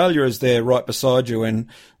Australia is there right beside you, and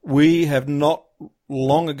we have not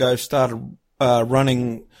long ago started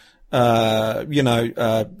running,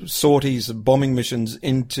 sorties and bombing missions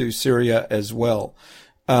into Syria as well.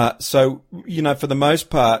 So, for the most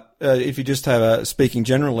part, if you just have speaking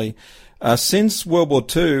generally, since World War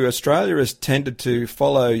II, Australia has tended to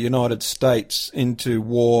follow United States into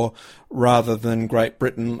war rather than Great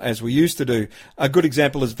Britain, as we used to do. A good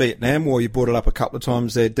example is Vietnam War. You brought it up a couple of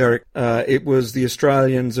times there, Derek. It was the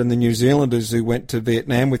Australians and the New Zealanders who went to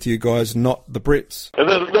Vietnam with you guys, not the Brits. And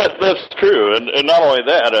that's true. And not only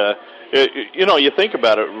that, you think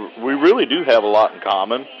about it, we really do have a lot in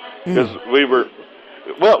common, because we were,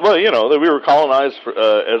 we were colonized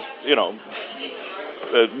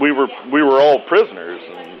we were all prisoners,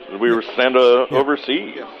 and we were sent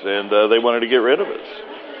overseas, and they wanted to get rid of us,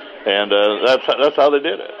 and that's how they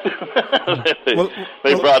did it.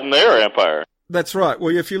 they brought in their empire. That's right.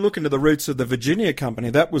 Well, if you look into the roots of the Virginia Company,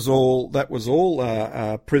 that was all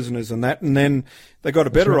prisoners and that, and then they got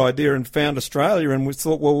a better idea and found Australia, and we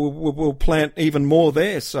thought, well, we'll plant even more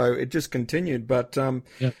there. So it just continued. But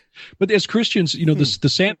But as Christians, the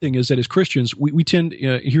sad thing is that as Christians, we tend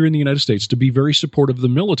here in the United States to be very supportive of the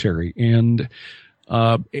military, and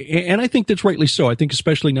I think that's rightly so. I think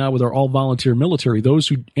especially now with our all-volunteer military, those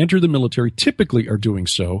who enter the military typically are doing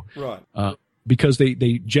so, right? Because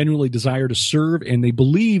they genuinely desire to serve, and they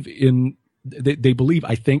believe,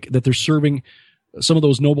 I think, that they're serving some of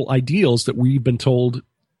those noble ideals that we've been told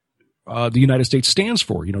the United States stands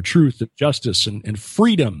for, truth and justice and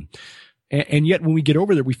freedom. And yet when we get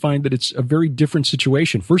over there, we find that it's a very different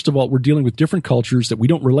situation. First of all, we're dealing with different cultures that we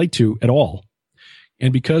don't relate to at all.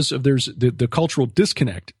 And because of there's the cultural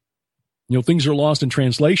disconnect, things are lost in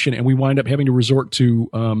translation, and we wind up having to resort to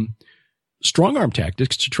strong arm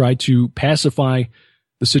tactics to try to pacify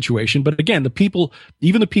the situation. But again,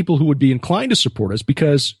 even the people who would be inclined to support us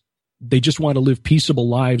because they just want to live peaceable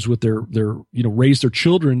lives with their raise their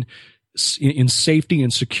children in safety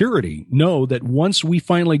and security, know that once we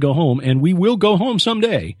finally go home, and we will go home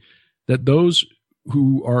someday, that those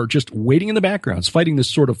who are just waiting in the backgrounds, fighting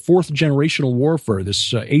this sort of fourth generational warfare,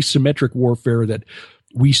 this asymmetric warfare that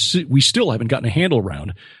we still haven't gotten a handle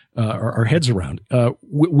around, our heads around,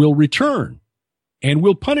 will return, and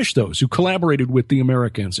will punish those who collaborated with the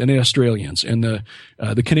Americans and the Australians and the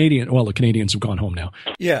Canadian. Well, the Canadians have gone home now.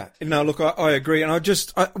 Yeah, no, look, I agree, and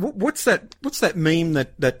what's that meme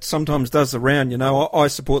that sometimes does the round? I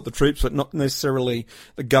support the troops, but not necessarily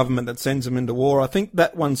the government that sends them into war. I think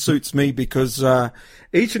that one suits me because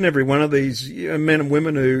each and every one of these men and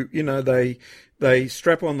women who they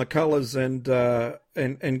strap on the colours and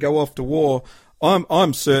go off to war.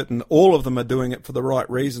 I'm certain all of them are doing it for the right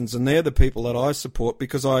reasons, and they're the people that I support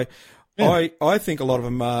because I think a lot of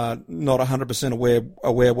them are not 100%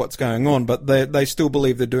 aware what's going on, but they still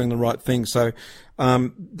believe they're doing the right thing. So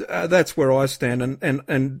that's where I stand,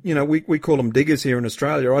 and we call them diggers here in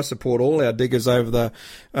Australia. I support all our diggers over the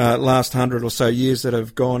last 100 or so years that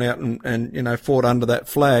have gone out and fought under that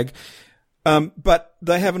flag. But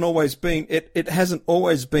they haven't always been, it hasn't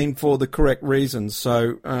always been for the correct reasons.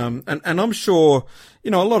 So, and I'm sure, a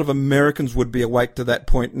lot of Americans would be awake to that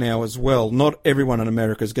point now as well. Not everyone in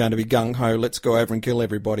America is going to be gung-ho, let's go over and kill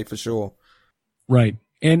everybody for sure. Right.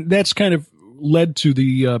 And that's kind of led to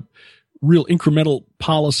the, real incremental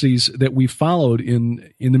policies that we followed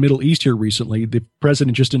in the Middle East here recently. The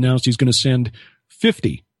president just announced he's going to send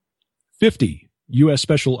 50 U.S.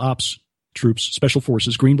 special ops troops, special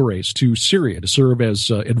forces, Green Berets, to Syria to serve as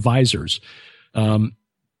advisors. And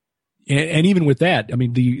even with that, I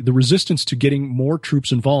mean, the resistance to getting more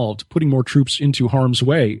troops involved, putting more troops into harm's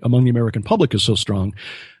way among the American public is so strong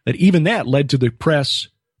that even that led to the press,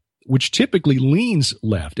 which typically leans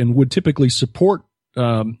left and would typically support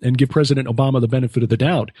and give President Obama the benefit of the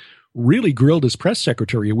doubt, really grilled his press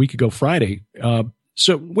secretary a week ago Friday.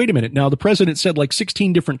 So wait a minute. Now, the president said like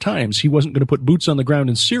 16 different times he wasn't going to put boots on the ground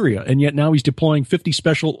in Syria, and yet now he's deploying 50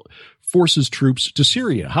 special forces troops to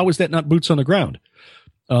Syria. How is that not boots on the ground?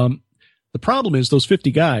 The problem is those 50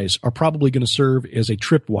 guys are probably going to serve as a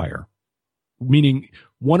tripwire, meaning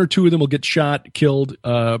one or two of them will get shot, killed,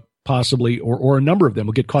 possibly, or a number of them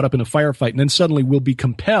will get caught up in a firefight, and then suddenly we'll be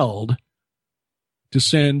compelled to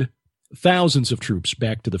send thousands of troops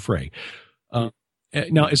back to the fray.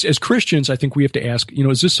 Now, as Christians, I think we have to ask,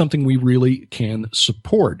 is this something we really can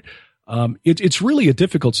support? It's really a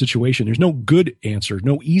difficult situation. There's no good answer,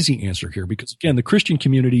 no easy answer here, because again, the Christian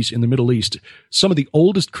communities in the Middle East, some of the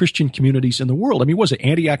oldest Christian communities in the world. I mean, was it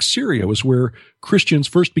Antioch, Syria was where Christians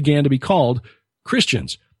first began to be called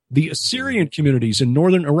Christians. The Assyrian communities in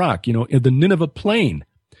northern Iraq, in the Nineveh Plain,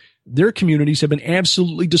 their communities have been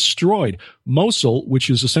absolutely destroyed. Mosul, which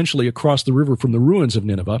is essentially across the river from the ruins of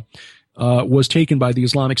Nineveh, was taken by the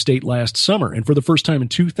Islamic State last summer. And for the first time in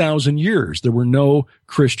 2,000 years, there were no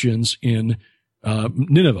Christians in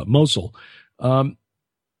Nineveh, Mosul.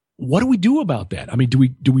 What do we do about that? I mean, do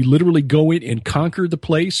we literally go in and conquer the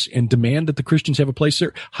place and demand that the Christians have a place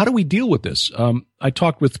there? How do we deal with this? I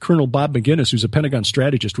talked with Colonel Bob McGinnis, who's a Pentagon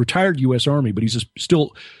strategist, retired U.S. Army, but he's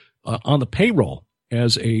still on the payroll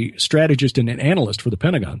as a strategist and an analyst for the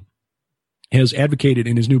Pentagon, has advocated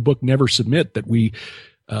in his new book, Never Submit, that we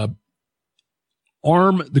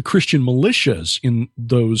arm the Christian militias in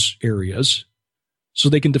those areas so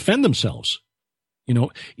they can defend themselves.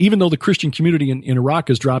 Even though the Christian community in Iraq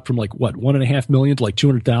has dropped from 1.5 million to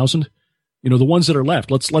 200,000, the ones that are left,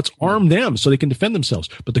 let's arm them so they can defend themselves.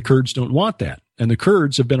 But the Kurds don't want that. And the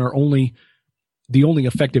Kurds have been the only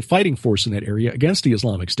effective fighting force in that area against the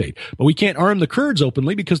Islamic State. But we can't arm the Kurds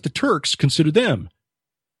openly because the Turks consider them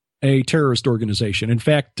a terrorist organization. In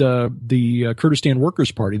fact, the Kurdistan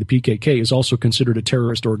Workers' Party, the PKK, is also considered a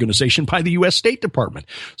terrorist organization by the U.S. State Department.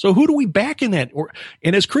 So who do we back in that?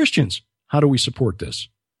 And as Christians, how do we support this?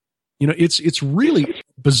 It's really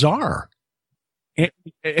bizarre. And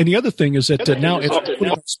the other thing is that now it's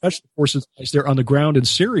putting special forces there on the ground in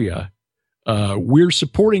Syria. We're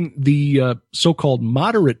supporting the so-called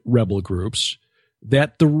moderate rebel groups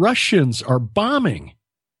that the Russians are bombing.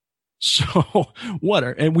 So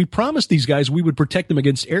and we promised these guys we would protect them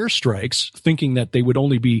against airstrikes, thinking that they would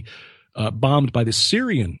only be bombed by the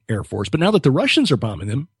Syrian Air Force. But now that the Russians are bombing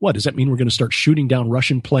them, what does that mean? We're going to start shooting down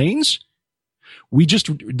Russian planes?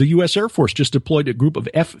 The U.S. Air Force just deployed a group of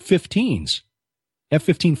F-15s,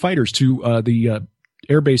 F-15 fighters to the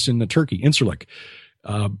airbase in Turkey, Incirlik.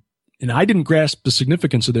 And I didn't grasp the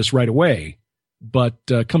significance of this right away, but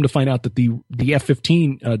come to find out that the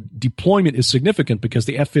F-15 deployment is significant because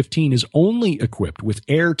the F-15 is only equipped with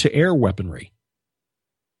air-to-air weaponry.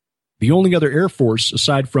 The only other air force,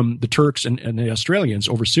 aside from the Turks and the Australians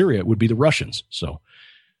over Syria, would be the Russians. So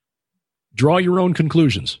draw your own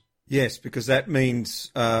conclusions. Yes, because that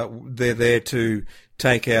means they're there to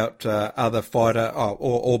take out other fighter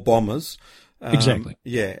or bombers. Exactly.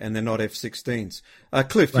 Yeah, and they're not F-16s.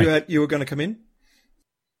 Cliff, right. you were going to come in?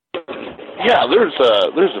 Yeah, there's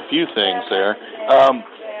a few things there.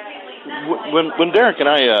 When Derek and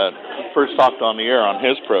I first talked on the air on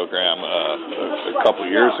his program a couple of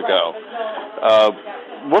years ago,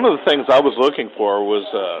 one of the things I was looking for was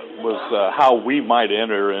how we might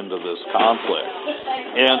enter into this conflict.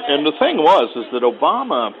 And the thing is that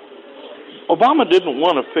Obama didn't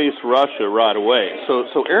want to face Russia right away. So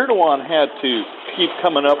Erdogan had to keep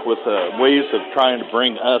coming up with ways of trying to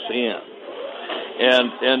bring us in.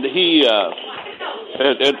 And he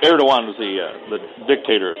Erdogan is the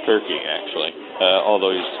dictator of Turkey, actually,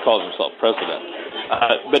 although he calls himself president.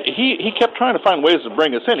 But he kept trying to find ways to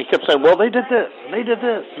bring us in. He kept saying, well, they did this, and they did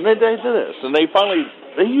this, and they did this. And they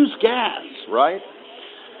used gas, right?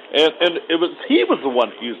 And he was the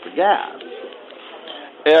one who used the gas.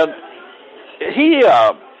 And he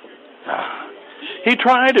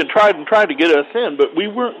tried to get us in, but we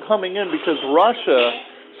weren't coming in because Russia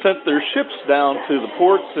sent their ships down to the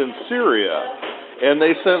ports in Syria, and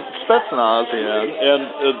they sent Spetsnaz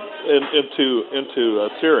into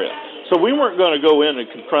Syria. So we weren't going to go in and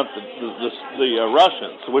confront the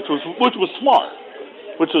Russians, which was smart.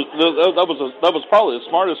 That was probably the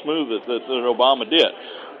smartest move that Obama did.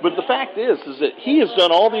 But the fact is that he has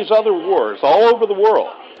done all these other wars all over the world.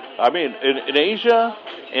 I mean, in Asia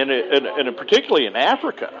and particularly in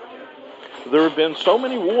Africa, there have been so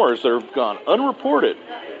many wars that have gone unreported,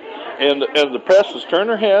 and the press has turned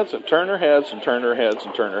their heads and turned their heads and turned their heads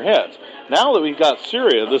and turned their heads. Now that we've got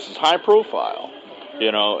Syria, this is high profile,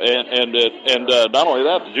 and not only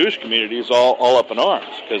that, the Jewish community is all up in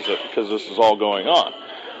arms because this is all going on,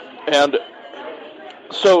 and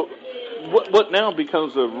so what now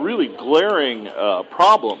becomes a really glaring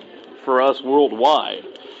problem for us worldwide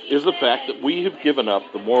is the fact that we have given up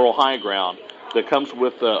the moral high ground that comes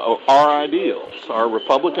with our ideals, our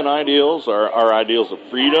Republican ideals, our ideals of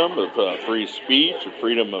freedom, of free speech, of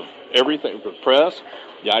freedom of everything, of the press,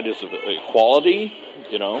 the ideas of equality,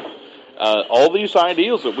 all these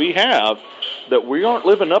ideals that we have that we aren't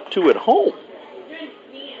living up to at home,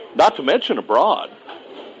 not to mention abroad.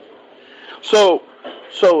 So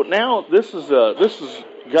now this has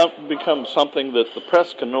become something that the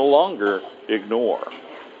press can no longer ignore.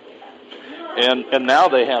 And now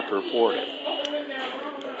they have to report it.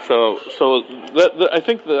 I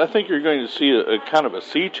think you're going to see a kind of a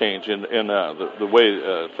sea change in the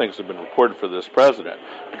way things have been reported for this president,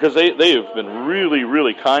 because they have been really,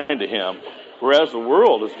 really kind to him, whereas the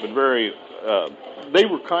world has been very. They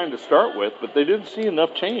were kind to start with, but they didn't see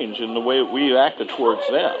enough change in the way we acted towards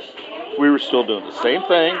them. We were still doing the same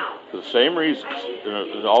thing for the same reasons.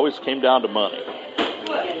 It always came down to money.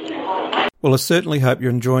 Well, I certainly hope you're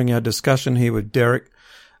enjoying our discussion here with Derek.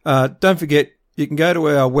 Don't forget, you can go to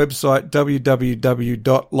our website,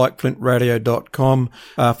 www.LikeFlintRadio.com,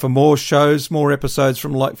 for more shows, more episodes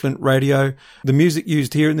from Like Flint Radio. The music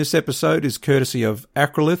used here in this episode is courtesy of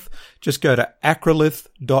Acrolith. Just go to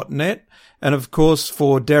acrolith.net. And of course,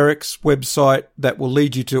 for Derek's website, that will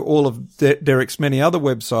lead you to all of Derek's many other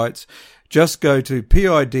websites. Just go to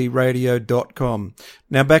PIDRadio.com.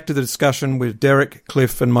 Now back to the discussion with Derek,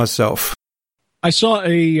 Cliff, and myself. I saw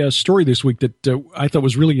a story this week that I thought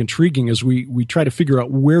was really intriguing as we try to figure out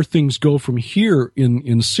where things go from here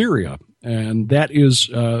in Syria. And that is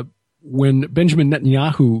when Benjamin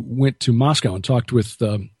Netanyahu went to Moscow and talked with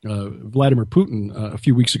Vladimir Putin a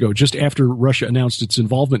few weeks ago, just after Russia announced its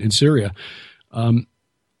involvement in Syria.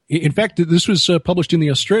 In fact, this was published in The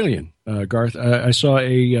Australian, Garth. I saw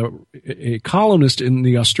a columnist in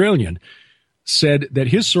The Australian said that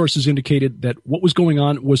his sources indicated that what was going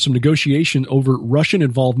on was some negotiation over Russian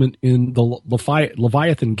involvement in the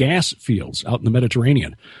Leviathan gas fields out in the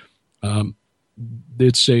Mediterranean.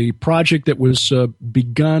 It's a project that was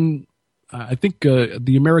begun, I think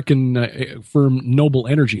the American firm Noble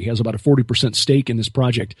Energy has about a 40% stake in this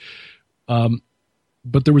project.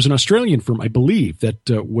 But there was an Australian firm, I believe, that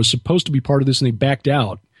was supposed to be part of this, and they backed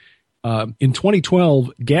out. In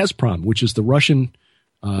 2012, Gazprom, which is the Russian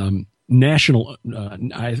national,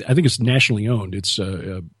 I think it's nationally owned. It's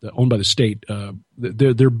owned by the state.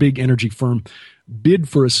 Their big energy firm bid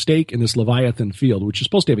for a stake in this Leviathan field, which is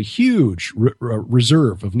supposed to have a huge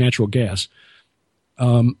reserve of natural gas.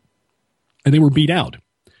 And they were beat out.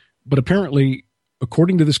 But apparently,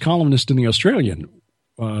 according to this columnist in The Australian,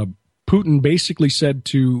 Putin basically said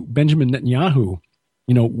to Benjamin Netanyahu,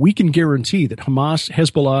 we can guarantee that Hamas,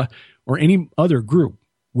 Hezbollah, or any other group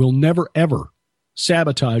will never, ever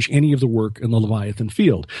sabotage any of the work in the Leviathan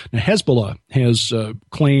field. Now, Hezbollah has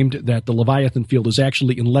claimed that the Leviathan field is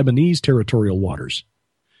actually in Lebanese territorial waters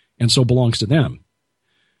and so belongs to them.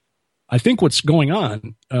 I think what's going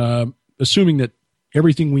on, assuming that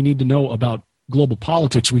everything we need to know about global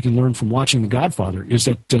politics we can learn from watching The Godfather, is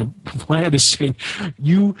that Vlad is saying,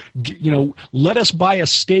 let us buy a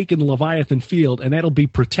stake in the Leviathan field, and that'll be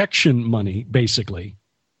protection money, basically,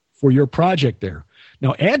 for your project there.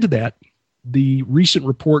 Now, add to that the recent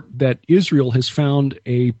report that Israel has found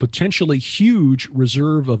a potentially huge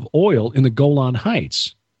reserve of oil in the Golan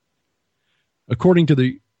Heights. According to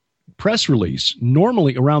the press release,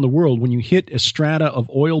 normally around the world, when you hit a strata of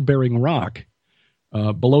oil-bearing rock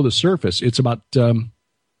below the surface, it's about,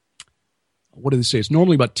 what do they say? It's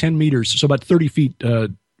normally about 10 meters, so about 30 feet,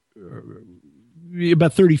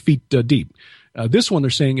 deep. This one, they're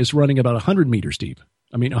saying, is running about 100 meters deep.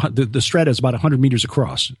 I mean, the strata is about 100 meters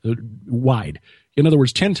across, wide. In other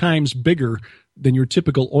words, 10 times bigger than your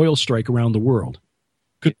typical oil strike around the world.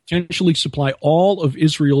 Could potentially supply all of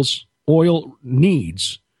Israel's oil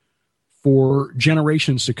needs for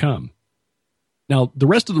generations to come. Now, the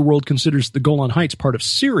rest of the world considers the Golan Heights part of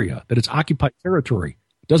Syria, that it's occupied territory.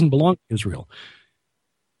 It doesn't belong to Israel.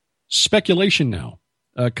 Speculation now.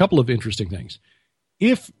 A couple of interesting things.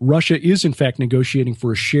 If Russia is, in fact, negotiating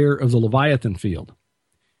for a share of the Leviathan field,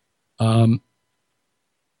 and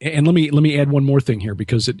let me add one more thing here,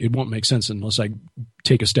 because it won't make sense unless I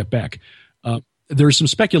take a step back. There's some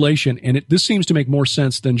speculation, and this seems to make more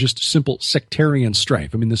sense than just simple sectarian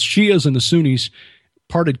strife. I mean, the Shias and the Sunnis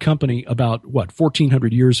parted company about,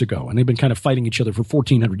 1,400 years ago, and they've been kind of fighting each other for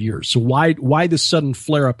 1,400 years. So why this sudden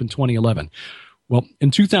flare-up in 2011? Well, in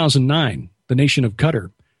 2009, the nation of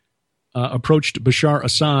Qatar approached Bashar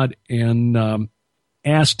Assad and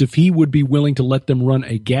asked if he would be willing to let them run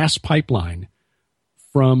a gas pipeline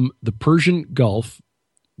from the Persian Gulf,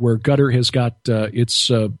 where Qatar has got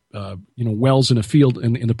its wells in a field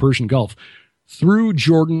in the Persian Gulf, through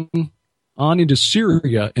Jordan, on into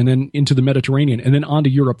Syria, and then into the Mediterranean, and then on to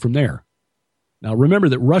Europe from there. Now, remember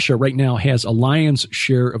that Russia right now has a lion's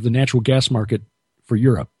share of the natural gas market for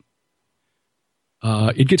Europe.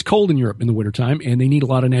 It gets cold in Europe in the wintertime, and they need a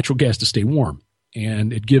lot of natural gas to stay warm.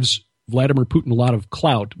 And it gives Vladimir Putin a lot of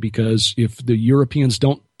clout, because if the Europeans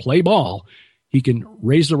don't play ball, he can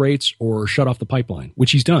raise the rates or shut off the pipeline,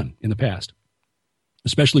 which he's done in the past,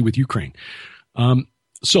 especially with Ukraine.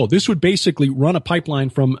 So this would basically run a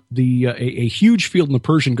pipeline from a huge field in the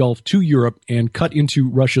Persian Gulf to Europe and cut into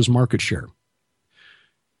Russia's market share.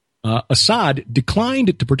 Assad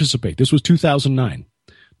declined to participate. This was 2009.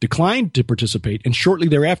 Declined to participate, and shortly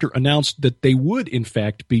thereafter announced that they would, in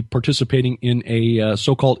fact, be participating in a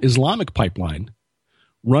so-called Islamic pipeline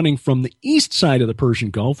running from the east side of the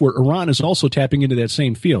Persian Gulf, where Iran is also tapping into that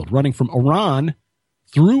same field, running from Iran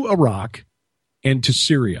through Iraq and to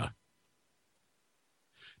Syria.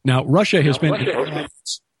 Now, Russia has been an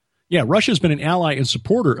ally and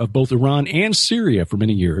supporter of both Iran and Syria for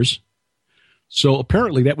many years. So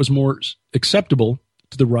apparently that was more acceptable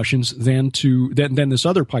to the Russians than this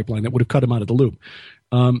other pipeline that would have cut them out of the loop.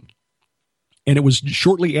 And it was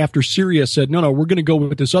shortly after Syria said, no, we're going to go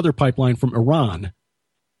with this other pipeline from Iran,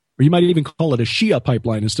 or you might even call it a Shia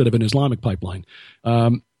pipeline instead of an Islamic pipeline,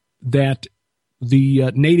 that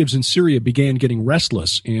the natives in Syria began getting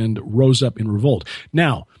restless and rose up in revolt.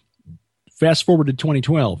 Now, fast forward to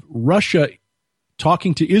 2012, Russia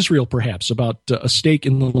talking to Israel perhaps about a stake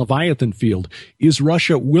in the Leviathan field. Is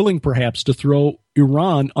Russia willing perhaps to throw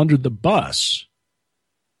Iran under the bus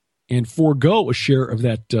and forego a share of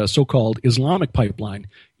that so-called Islamic pipeline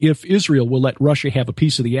if Israel will let Russia have a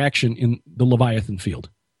piece of the action in the Leviathan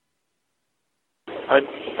field?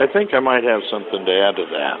 I think I might have something to add to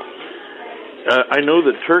that. I know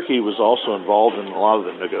that Turkey was also involved in a lot of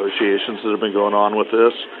the negotiations that have been going on with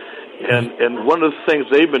this. And one of the things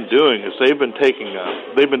they've been doing is they've been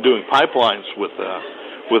doing pipelines with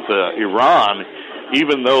Iran,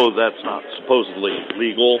 even though that's not supposedly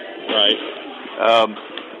legal, right?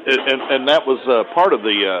 And that was part of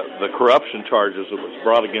the corruption charges that was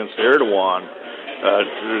brought against Erdogan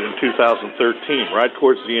in 2013, right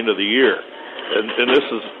towards the end of the year. And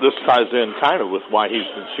this ties in kind of with why he's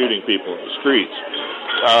been shooting people in the streets.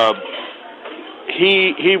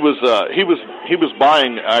 He was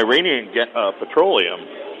buying Iranian petroleum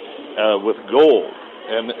with gold,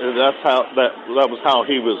 and that's how that was how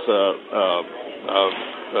he was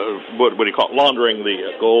what do you call it, laundering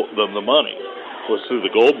the gold, the money was through the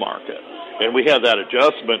gold market. And we had that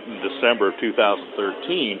adjustment in December of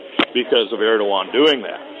 2013 because of Erdogan doing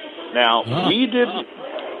that. Now we didn't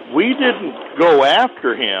go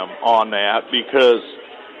after him on that because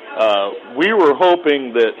we were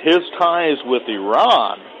hoping that his ties with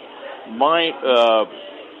Iran might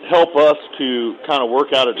help us to kind of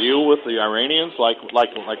work out a deal with the Iranians, like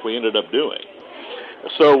we ended up doing.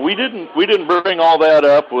 So we didn't bring all that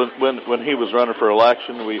up when he was running for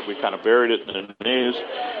election. We kind of buried it in the news.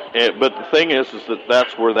 But the thing is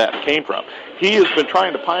that's where that came from. He has been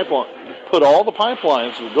trying to put all the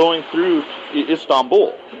pipelines going through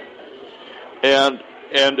Istanbul, and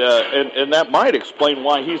that might explain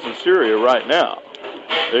why he's in Syria right now.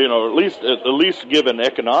 At least give an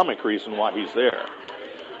economic reason why he's there.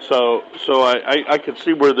 So I could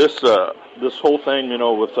see where this whole thing,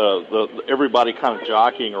 with everybody kind of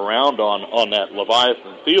jockeying around on that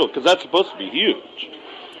Leviathan field, because that's supposed to be huge.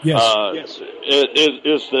 Yes.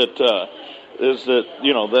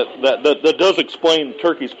 That does explain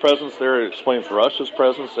Turkey's presence there. It explains Russia's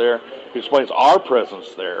presence there. It explains our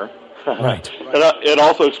presence there. Right. It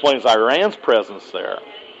also explains Iran's presence there.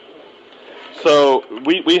 So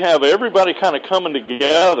we have everybody kind of coming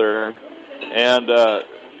together, and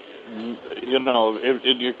you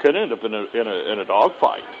could end up in a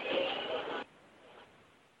dogfight.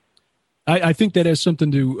 I think that has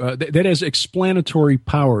something to that has explanatory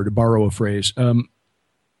power, to borrow a phrase.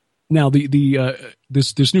 Now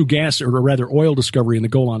this new gas, or rather oil discovery in the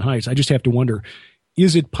Golan Heights, I just have to wonder: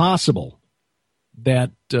 is it possible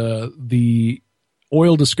that the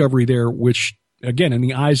oil discovery there, which again in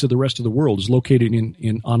the eyes of the rest of the world is located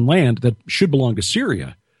on land that should belong to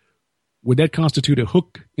Syria, would that constitute a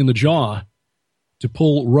hook in the jaw to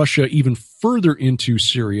pull Russia even further into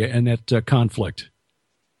Syria and that conflict?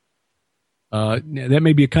 That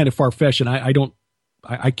may be a kind of far-fetched, and I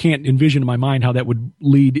can't envision in my mind how that would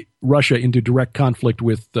lead Russia into direct conflict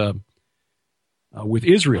with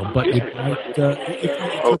Israel. But if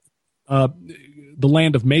the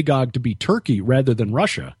land of Magog to be Turkey rather than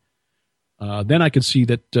Russia, then I could see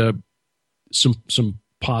that some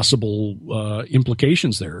possible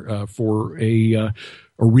implications there for a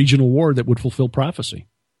regional war that would fulfill prophecy.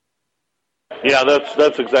 Yeah,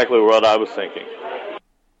 that's exactly what I was thinking.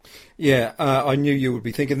 Yeah, I knew you would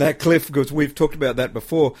be thinking that, Cliff, because we've talked about that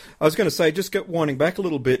before. I was going to say, just winding back a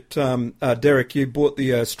little bit, Derek, you brought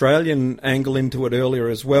the Australian angle into it earlier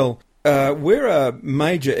as well. We're a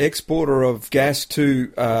major exporter of gas to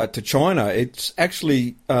China. It's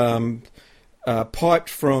actually piped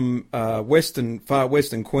from far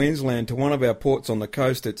western Queensland to one of our ports on the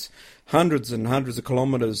coast. It's hundreds and hundreds of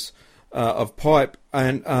kilometres of pipe,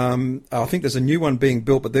 and I think there's a new one being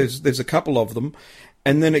built, but there's a couple of them,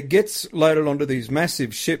 and then it gets loaded onto these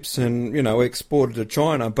massive ships and exported to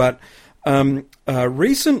China. But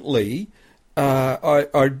recently,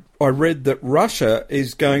 I read that Russia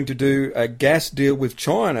is going to do a gas deal with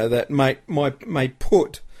China that may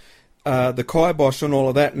put the kibosh on all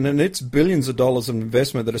of that, and then it's billions of dollars of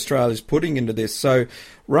investment that Australia's putting into this. So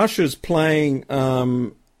Russia's playing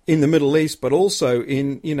in the Middle East, but also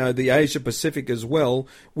in the Asia Pacific as well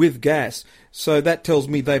with gas. So that tells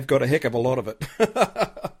me they've got a heck of a lot of it.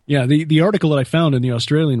 Yeah, the article that I found in the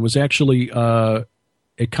Australian was actually a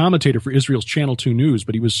commentator for Israel's Channel 2 News,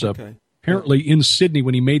 but he was apparently in Sydney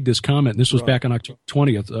when he made this comment. This was back on October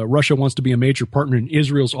 20th. Russia wants to be a major partner in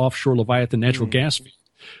Israel's offshore Leviathan natural gas field.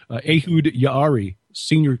 Ehud Yaari,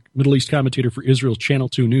 senior Middle East commentator for Israel's Channel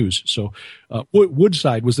 2 News. So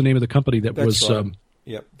Woodside was the name of the company that's right.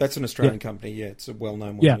 That's an Australian company. Yeah, it's a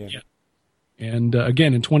well-known one. Yeah. And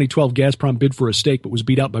again, in 2012, Gazprom bid for a stake but was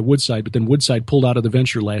beat out by Woodside, but then Woodside pulled out of the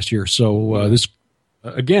venture last year. So this,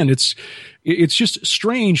 again, it's just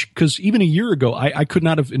strange because even a year ago, I could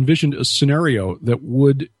not have envisioned a scenario that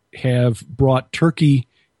would have brought Turkey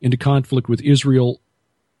into conflict with Israel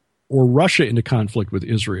or Russia into conflict with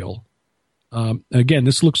Israel. Again,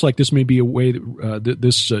 this looks like this may be a way that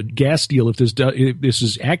this gas deal, if this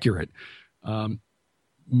is accurate,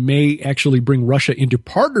 may actually bring Russia into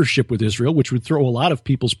partnership with Israel, which would throw a lot of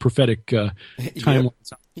people's prophetic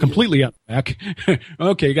timelines completely out of whack.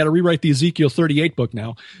 Okay, you got to rewrite the Ezekiel 38 book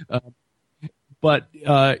now. But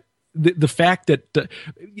the fact that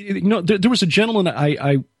there was a gentleman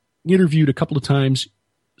I interviewed a couple of times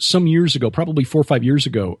some years ago, probably 4 or 5 years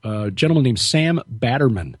ago, a gentleman named Sam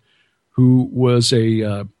Batterman, who was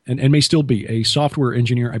and may still be a software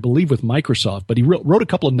engineer, I believe, with Microsoft. But he wrote a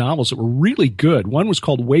couple of novels that were really good. One was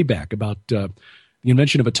called Wayback, about the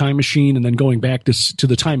invention of a time machine and then going back to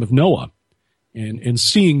the time of Noah and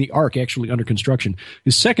seeing the Ark actually under construction.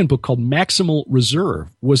 His second book, called Maximal Reserve,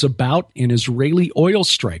 was about an Israeli oil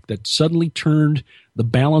strike that suddenly turned the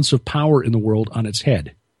balance of power in the world on its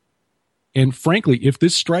head. And frankly, if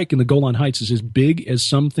this strike in the Golan Heights is as big as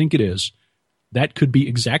some think it is, that could be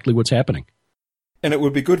exactly what's happening. And it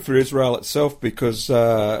would be good for Israel itself because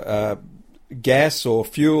gas or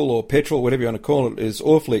fuel or petrol, whatever you want to call it, is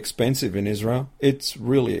awfully expensive in Israel. It's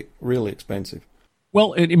really, really expensive.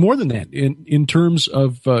 Well, and more than that, in terms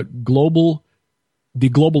of the global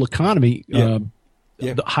economy,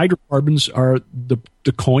 the hydrocarbons are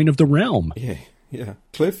the coin of the realm. Yeah.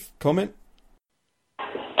 Cliff, comment?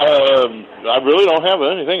 I really don't have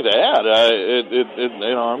anything to add.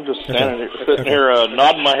 I'm just sitting here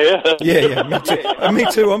nodding my head. Yeah, me too. Me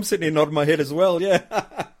too. I'm sitting here nodding my head as well. Yeah.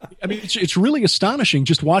 I mean, it's really astonishing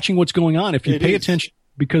just watching what's going on. If you pay attention,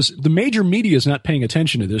 because the major media is not paying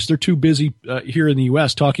attention to this. They're too busy here in the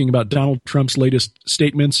U.S. talking about Donald Trump's latest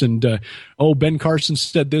statements and, Ben Carson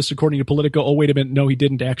said this according to Politico. Oh, wait a minute. No, he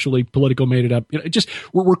didn't actually. Politico made it up.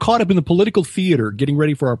 We're caught up in the political theater getting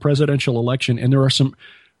ready for our presidential election, and there are some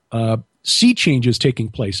sea changes taking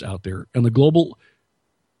place out there on the global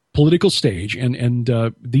political stage,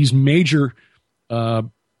 and these major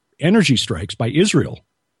energy strikes by Israel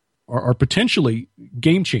are potentially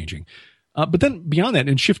game-changing. But then beyond that,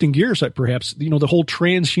 and shifting gears, perhaps, the whole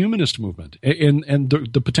transhumanist movement and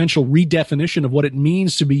the potential redefinition of what it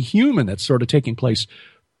means to be human that's sort of taking place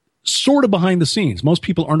sort of behind the scenes. Most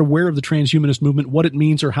people aren't aware of the transhumanist movement, what it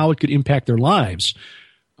means or how it could impact their lives.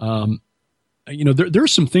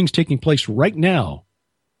 There's some things taking place right now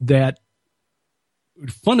that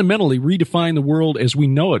fundamentally redefine the world as we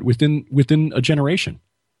know it within a generation.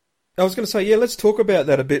 I was going to say, let's talk about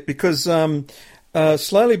that a bit because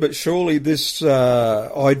slowly but surely this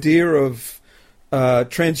idea of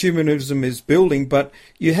transhumanism is building, but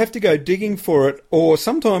you have to go digging for it, or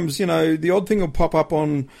sometimes, the odd thing will pop up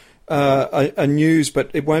on a news,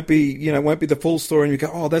 but it won't be the full story, and you go,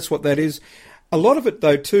 oh, that's what that is. A lot of it,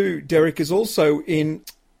 though, too, Derek, is also in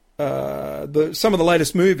some of the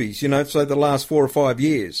latest movies, so the last 4 or 5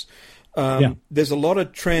 years. There's a lot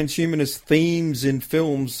of transhumanist themes in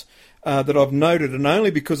films that I've noted, and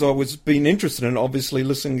only because I was being interested in, obviously,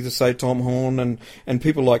 listening to, say, Tom Horn and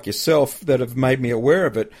people like yourself that have made me aware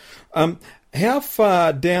of it. How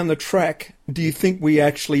far down the track do you think we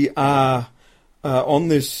actually are on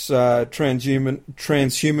this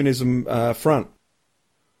transhumanism front?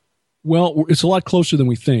 Well, it's a lot closer than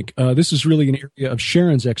we think. This is really an area of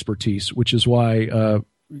Sharon's expertise, which is why,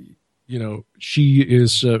 she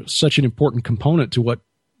is such an important component to what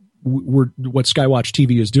what Skywatch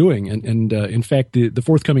TV is doing. And in fact, the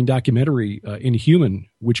forthcoming documentary, Inhuman,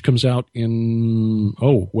 which comes out in,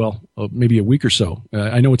 maybe a week or so.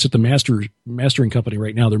 I know it's at the mastering company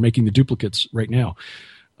right now. They're making the duplicates right now.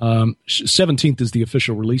 17th is the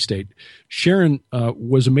official release date. Sharon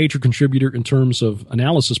was a major contributor in terms of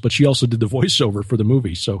analysis, but she also did the voiceover for the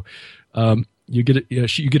movie. So you get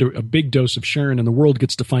a big dose of Sharon, and the world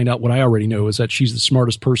gets to find out what I already know, is that she's the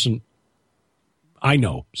smartest person I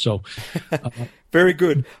know. So very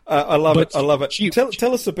good. I love it. I love it.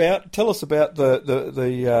 Tell us about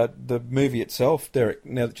the movie itself, Derek.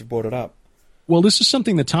 Now that you brought it up. Well, this is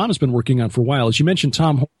something that Tom has been working on for a while. As you mentioned,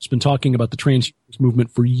 Tom has been talking about the transhumanist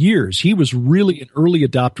movement for years. He was really an early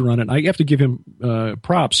adopter on it. I have to give him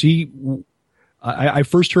props. I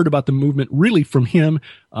first heard about the movement really from him.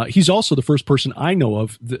 He's also the first person I know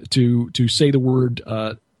of to say the word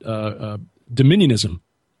dominionism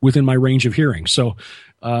within my range of hearing. So,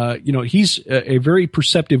 he's a very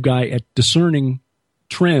perceptive guy at discerning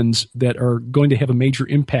trends that are going to have a major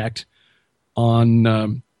impact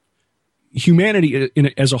on humanity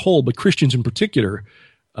as a whole, but Christians in particular.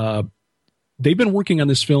 They've been working on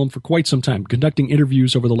this film for quite some time, conducting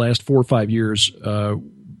interviews over the last 4 or 5 years.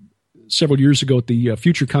 Several years ago at the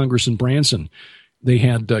Future Congress in Branson, they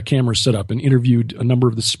had cameras set up and interviewed a number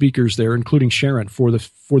of the speakers there, including Sharon, for the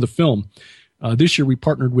film. This year, we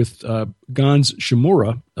partnered with Gans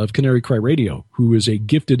Shimura of Canary Cry Radio, who is a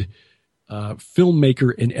gifted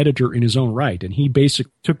filmmaker and editor in his own right. And he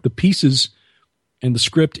basically took the pieces and the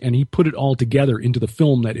script, and he put it all together into the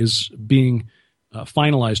film that is being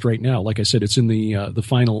finalized right now. Like I said, it's in the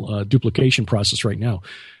final duplication process right now.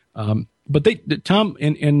 But Tom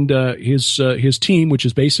and his team, which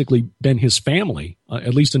has basically been his family,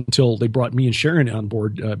 at least until they brought me and Sharon on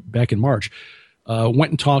board back in March,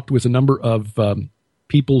 went and talked with a number of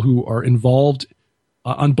people who are involved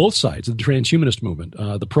on both sides of the transhumanist movement.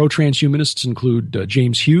 The pro-transhumanists include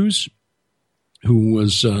James Hughes, who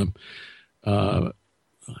was I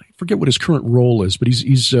forget what his current role is, but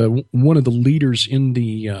he's one of the leaders in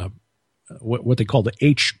the what they call the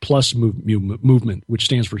H plus movement, which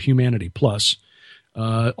stands for Humanity Plus.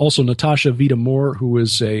 Also, Natasha Vita Moore, who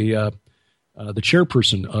is the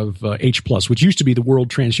chairperson of H plus, which used to be the World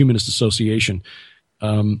Transhumanist Association.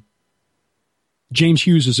 James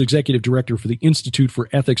Hughes is executive director for the Institute for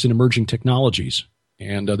Ethics and Emerging Technologies,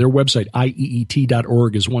 and their website,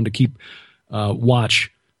 IEET.org, is one to keep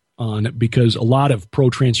watch on, because a lot of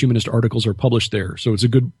pro-transhumanist articles are published there. So it's a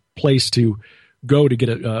good place to go to get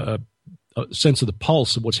a sense of the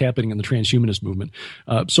pulse of what's happening in the transhumanist movement.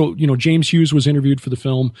 So James Hughes was interviewed for the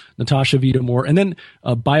film, Natasha Vita Moore, and then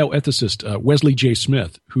bioethicist Wesley J.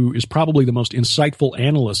 Smith, who is probably the most insightful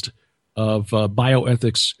analyst of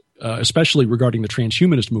bioethics, especially regarding the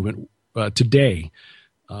transhumanist movement today.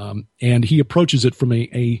 And he approaches it from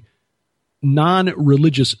a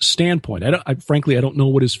non-religious standpoint. Frankly, I don't know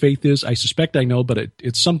what his faith is. I suspect I know, but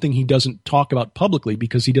it's something he doesn't talk about publicly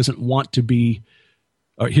because he doesn't want to be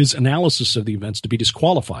his analysis of the events to be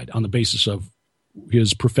disqualified on the basis of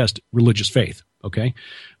his professed religious faith. Okay.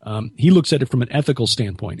 He looks at it from an ethical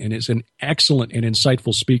standpoint and is an excellent and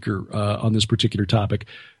insightful speaker on this particular topic.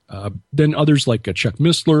 Then others like Chuck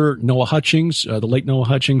Missler, Noah Hutchings, the late Noah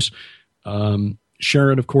Hutchings,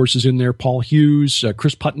 Sharon, of course, is in there, Paul Hughes,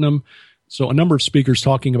 Chris Putnam. So a number of speakers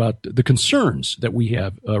talking about the concerns that we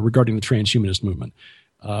have regarding the transhumanist movement.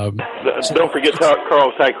 Don't forget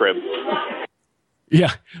Carl Sykrib.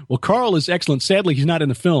 Yeah, well, Carl is excellent. Sadly, he's not in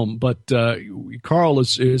the film, but Carl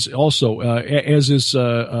is also, as is,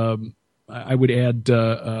 I would add,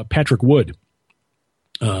 Patrick Wood,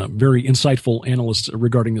 very insightful analyst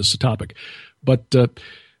regarding this topic. But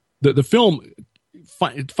the film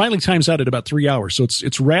finally times out at about 3 hours, so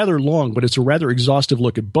it's rather long, but it's a rather exhaustive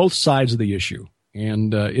look at both sides of the issue.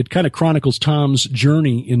 And it kind of chronicles Tom's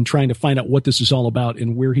journey in trying to find out what this is all about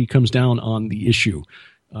and where he comes down on the issue.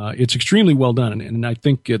 It's extremely well done, and I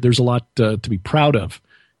think there's a lot to be proud of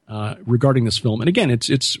regarding this film. And again,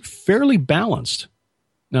 it's fairly balanced.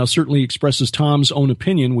 Now, certainly expresses Tom's own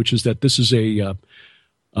opinion, which is that this is a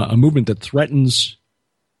movement that threatens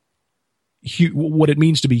what it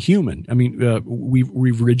means to be human. I mean,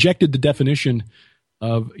 we've rejected the definition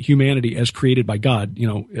of humanity as created by God.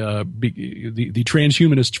 The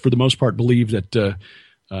transhumanists, for the most part, believe that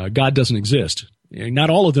God doesn't exist. Not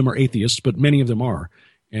all of them are atheists, but many of them are.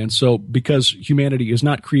 And so because humanity is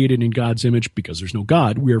not created in God's image, because there's no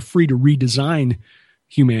God, we are free to redesign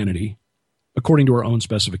humanity according to our own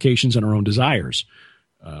specifications and our own desires.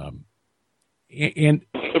 But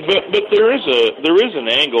there is an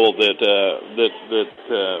angle that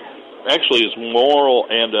actually is moral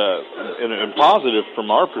and positive from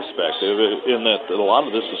our perspective, in that a lot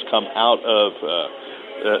of this has come out of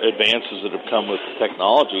advances that have come with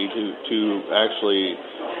technology to actually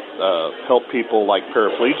help people like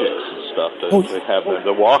paraplegics and stuff to have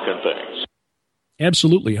the walking things.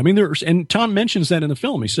 Absolutely. I mean, and Tom mentions that in the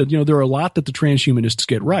film. He said, there are a lot that the transhumanists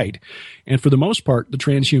get right. And for the most part, the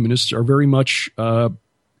transhumanists are very much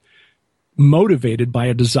motivated by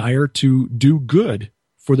a desire to do good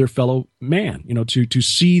for their fellow man, to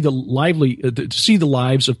see the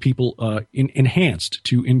lives of people enhanced,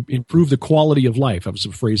 to improve the quality of life. That was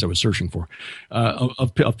the phrase I was searching for,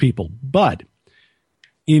 of people. But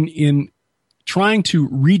in trying to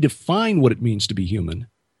redefine what it means to be human,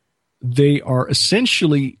 they are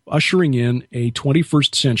essentially ushering in a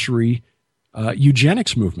 21st century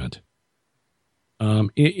eugenics movement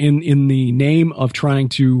in the name of trying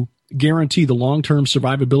to guarantee the long-term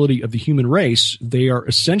survivability of the human race. They are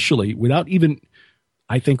essentially, without even,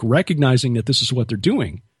 I think, recognizing that this is what they're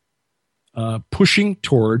doing, pushing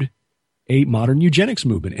toward a modern eugenics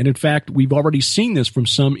movement. And in fact, we've already seen this from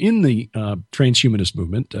some in the transhumanist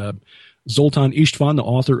movement. Zoltan Istvan, the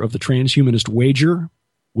author of The Transhumanist Wager,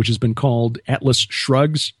 which has been called Atlas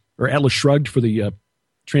Shrugged for the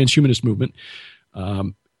transhumanist movement,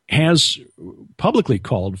 has publicly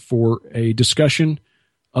called for a discussion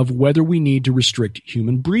of whether we need to restrict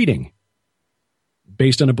human breeding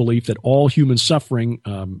based on a belief that all human suffering,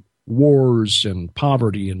 wars and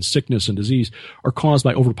poverty and sickness and disease, are caused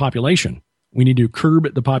by overpopulation. We need to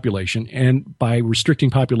curb the population, and by restricting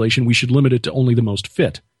population, we should limit it to only the most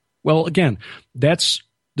fit. Well, again, that's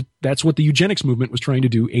what the eugenics movement was trying to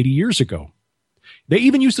do 80 years ago. They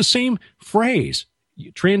even used the same phrase.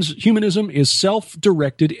 Transhumanism is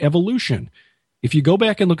self-directed evolution. If you go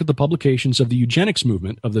back and look at the publications of the eugenics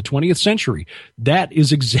movement of the 20th century, that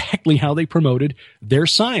is exactly how they promoted their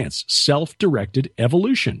science, self-directed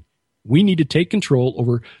evolution. We need to take control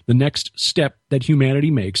over the next step that humanity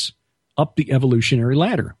makes up the evolutionary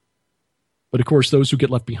ladder. But of course, those who get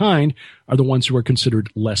left behind are the ones who are considered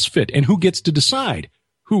less fit. And who gets to decide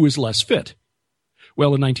who is less fit?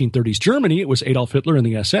 Well, in 1930s Germany, it was Adolf Hitler and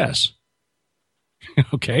the SS.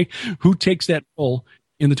 Okay, who takes that role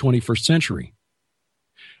in the 21st century?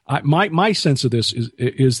 My sense of this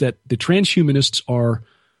is that the transhumanists are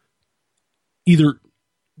either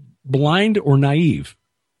blind or naive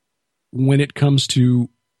when it comes to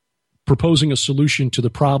proposing a solution to the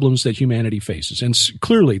problems that humanity faces. And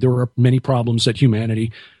clearly, there are many problems that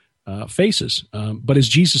humanity faces. But as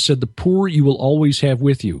Jesus said, the poor you will always have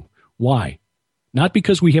with you. Why? Not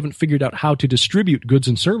because we haven't figured out how to distribute goods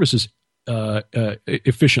and services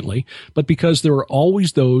efficiently, but because there are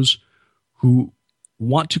always those who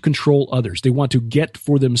want to control others. They want to get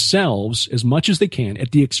for themselves as much as they can at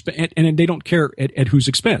the expense, and they don't care at whose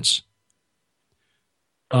expense.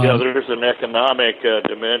 There's an economic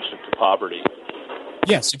dimension to poverty.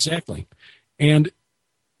 Yes, exactly. And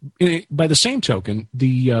by the same token,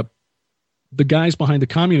 the guys behind the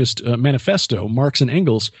Communist Manifesto, Marx and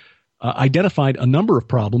Engels, identified a number of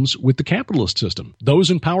problems with the capitalist system. Those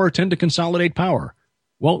in power tend to consolidate power.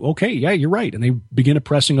 Well, okay, yeah, you're right. And they begin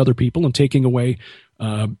oppressing other people and taking away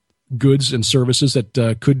goods and services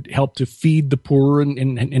that could help to feed the poor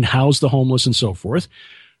and house the homeless and so forth.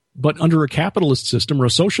 But under a capitalist system or a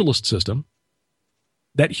socialist system,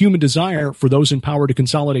 that human desire for those in power to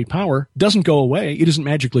consolidate power doesn't go away. It isn't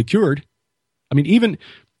magically cured. I mean, even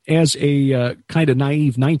as a kind of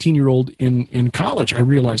naive 19-year-old in college, I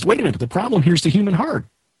realized, wait a minute, the problem here is the human heart.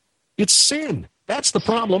 It's sin. That's the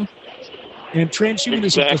problem. And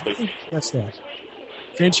transhumanism doesn't address that.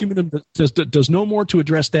 Transhumanism does no more to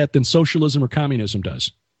address that than socialism or communism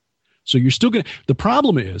does. So you're still going to – the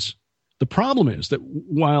problem is that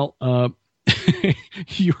while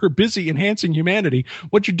you're busy enhancing humanity,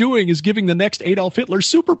 what you're doing is giving the next Adolf Hitler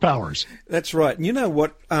superpowers. That's right. And you know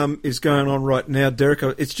what is going on right now, Derek?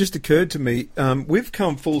 It's just occurred to me. We've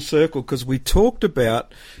come full circle because we talked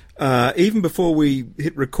about even before we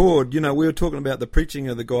hit record, we were talking about the preaching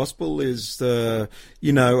of the gospel is,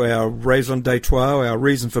 our raison d'etre, our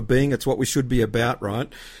reason for being. It's what we should be about,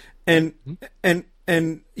 right? And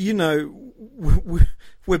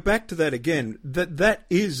we're back to that again. That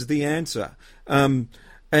is the answer. And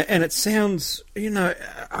it sounds,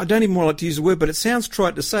 I don't even want to use the word, but it sounds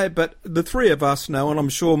trite to say, but the three of us know, and I'm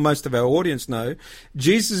sure most of our audience know,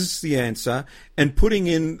 Jesus is the answer, and putting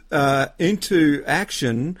into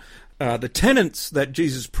action the tenets that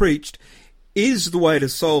Jesus preached is the way to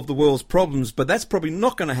solve the world's problems, but that's probably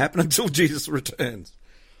not going to happen until Jesus returns.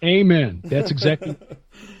 Amen. That's exactly.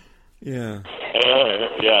 Yeah.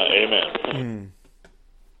 Yeah, amen.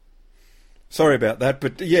 Sorry about that,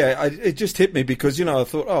 but yeah, it just hit me because, I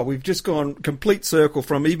thought, we've just gone complete circle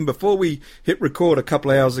from even before we hit record a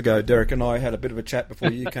couple of hours ago. Derek and I had a bit of a chat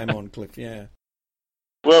before you came on, Cliff, yeah.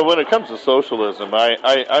 Well, when it comes to socialism,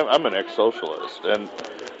 I'm an ex-socialist, and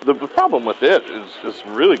the problem with it is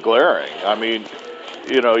really glaring. I mean,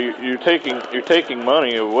 you're taking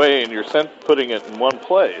money away and you're putting it in one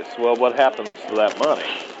place. Well, what happens to that money?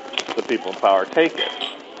 The people in power take it.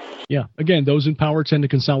 Yeah. Again, those in power tend to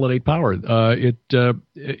consolidate power.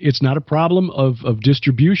 It's not a problem of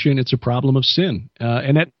distribution; it's a problem of sin.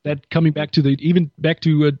 And that coming back to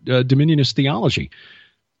dominionist theology.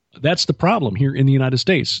 That's the problem here in the United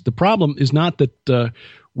States. The problem is not that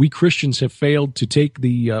we Christians have failed to take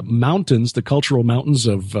the mountains, the cultural mountains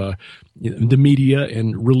of the media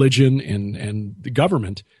and religion and the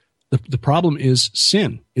government. The problem is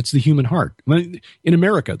sin. It's the human heart. In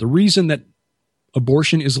America, the reason that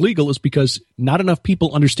abortion is legal is because not enough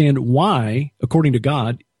people understand why, according to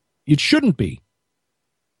God, it shouldn't be.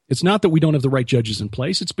 It's not that we don't have the right judges in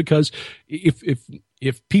place. It's because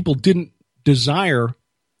if people didn't desire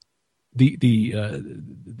the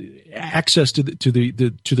access to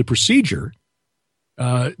the procedure,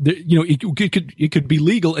 it could be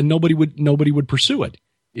legal and nobody would pursue it.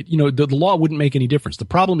 The law wouldn't make any difference. The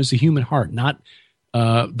problem is the human heart, not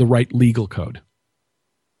the right legal code.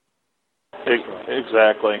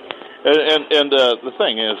 Exactly, and the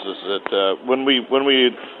thing is that when we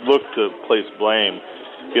look to place blame,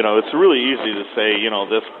 it's really easy to say,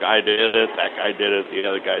 this guy did it, that guy did it, the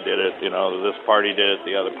other guy did it, this party did it,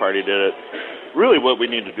 the other party did it. Really, what we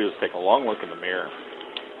need to do is take a long look in the mirror.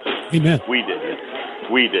 Amen. We did it.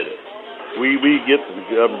 We did it. We get the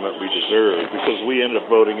government we deserve because we ended up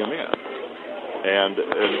voting him in. And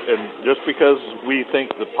just because we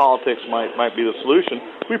think that politics might be the solution,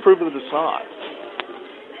 we prove that it's not.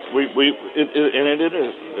 It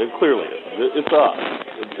is. It clearly is. It's us.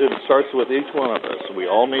 It starts with each one of us. We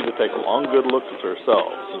all need to take a long, good look at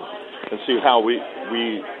ourselves and see how we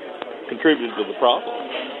contributed to the problem,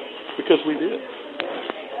 because we did.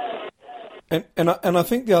 And I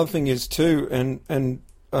think the other thing is too, and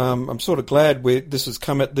I'm sort of glad this has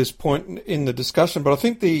come at this point in the discussion, but I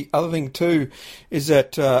think the other thing too is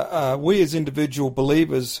that we as individual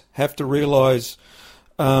believers have to realise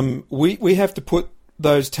we have to put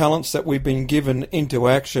those talents that we've been given into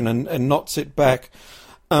action and not sit back.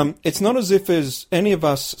 It's not as if there's any of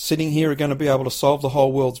us sitting here are going to be able to solve the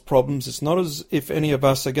whole world's problems. It's not as if any of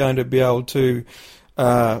us are going to be able to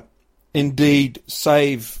indeed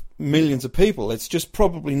save millions of people. It's just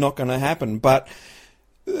probably not going to happen. But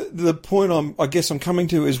the point I guess I'm coming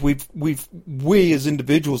to is we as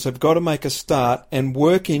individuals have got to make a start and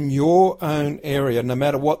work in your own area, no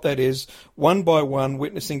matter what that is, one by one,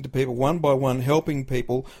 witnessing to people, one by one, helping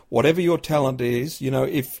people, whatever your talent is.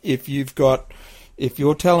 If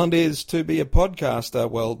your talent is to be a podcaster,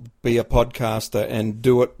 well, be a podcaster and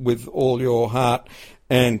do it with all your heart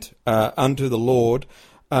and unto the Lord.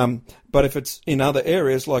 But if it's in other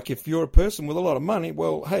areas, like if you're a person with a lot of money,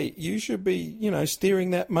 well, hey, you should be,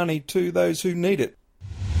 steering that money to those who need it.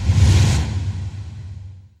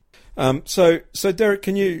 So Derek,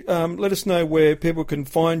 can you let us know where people can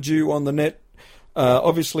find you on the net?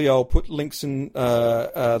 Obviously, I'll put links in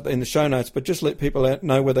the show notes, but just let people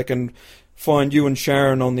know where they can find you and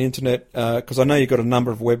Sharon on the internet, because I know you've got a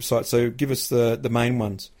number of websites. So give us the main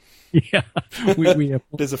ones. Yeah, we have.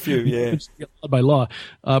 There's a few, yeah. By law.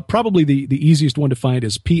 Probably the easiest one to find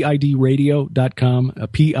is PIDRadio.com,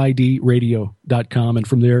 PIDRadio.com. And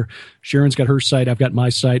from there, Sharon's got her site. I've got my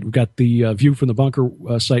site. We've got the View from the Bunker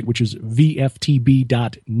site, which is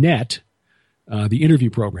VFTB.net, the interview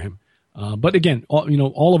program. But again,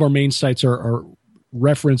 all of our main sites are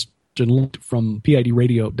referenced and linked from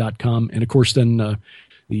PIDRadio.com. And of course, then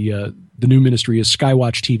the new ministry is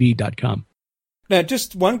skywatchtv.com. Now,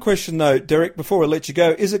 just one question, though, Derek, before I let you go.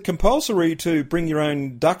 Is it compulsory to bring your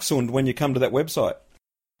own Dachshund when you come to that website?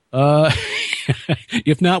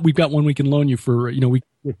 If not, we've got one we can loan you for, we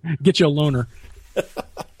get you a loaner.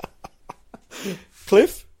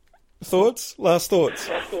 Cliff, thoughts? Last thoughts?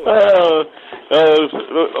 Oh,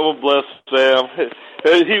 bless Sam.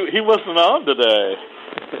 He wasn't on today.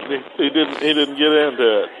 He didn't get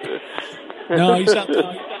into it. No, he's not.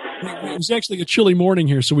 It was actually a chilly morning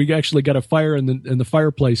here, so we actually got a fire in the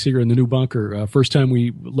fireplace here in the new bunker. First time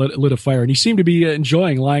we lit a fire, and he seemed to be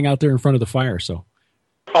enjoying lying out there in front of the fire. So,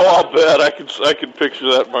 I'll bet I can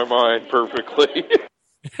picture that in my mind perfectly.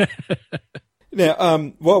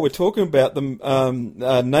 Now, while we're talking about them,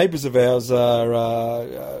 neighbours of ours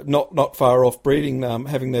are not far off breeding,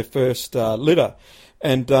 having their first litter,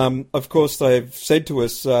 and of course they've said to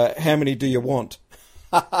us, "How many do you want?"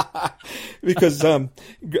 Because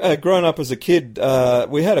growing up as a kid,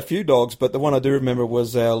 we had a few dogs, but the one I do remember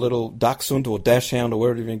was our little Dachshund or Dachshund or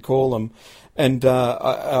whatever you can call them. And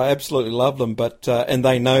I absolutely love them, but and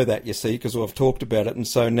they know that, you see, because we've talked about it. And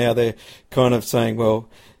so now they're kind of saying, well,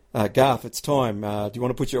 Garth, it's time. Do you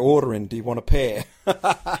want to put your order in? Do you want a pair?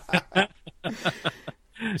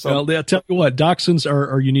 So, well, I'll tell you what, dachshunds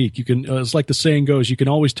are unique. You can, it's like the saying goes, you can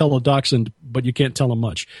always tell a dachshund, but you can't tell them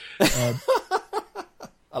much.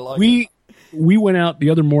 I like it. We went out the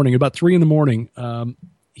other morning, about 3 a.m.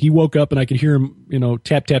 He woke up and I could hear him,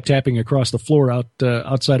 tapping across the floor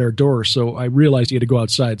outside our door. So I realized he had to go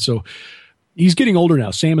outside. So he's getting older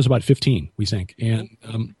now. Sam is about 15, we think. And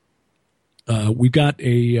we've got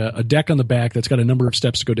a deck on the back that's got a number of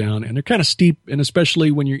steps to go down, and they're kind of steep. And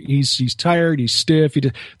especially when he's tired, he's stiff.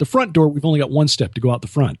 The front door, we've only got one step to go out the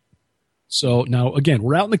front. So now, again,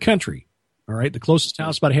 we're out in the country. All right, the closest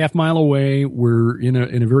town's about a half mile away. We're in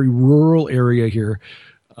a very rural area here,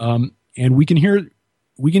 and we can hear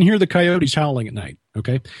the coyotes howling at night.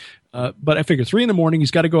 Okay, but I figure 3 a.m.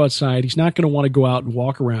 he's got to go outside. He's not going to want to go out and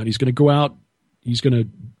walk around. He's going to go out. He's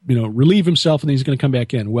going to relieve himself, and then he's going to come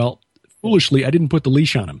back in. Well, foolishly, I didn't put the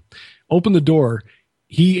leash on him. Opened the door.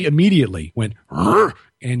 He immediately went,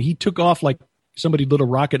 and he took off like somebody lit a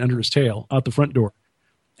rocket under his tail out the front door.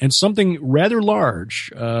 And something rather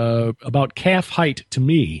large, about calf height to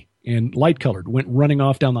me and light colored, went running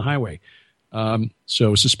off down the highway.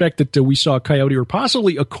 So suspect that we saw a coyote or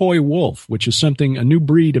possibly a coy wolf, which is a new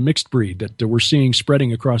breed, a mixed breed that we're seeing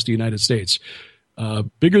spreading across the United States.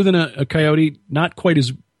 Bigger than a coyote, not quite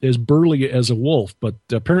as burly as a wolf, but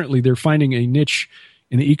apparently they're finding a niche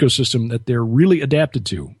in the ecosystem that they're really adapted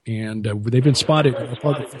to. And they've been spotted in a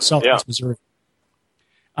part of southwest Missouri.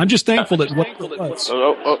 I'm just thankful that what it was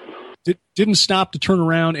didn't stop to turn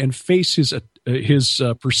around and face his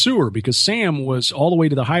pursuer, because Sam was all the way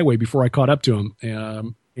to the highway before I caught up to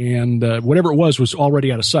him, and whatever it was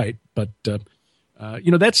already out of sight. But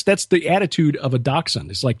that's the attitude of a dachshund.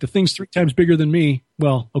 It's like, the thing's 3 times bigger than me.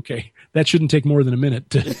 Well, okay, that shouldn't take more than a minute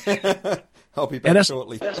to. I'll be back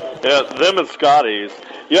shortly. Yeah, them and Scotties.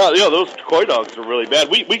 Yeah, those coy dogs are really bad.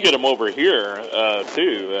 We get them over here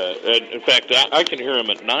too. And in fact, I can hear them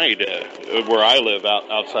at night where I live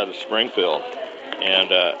outside of Springfield. And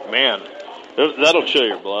man, that'll chill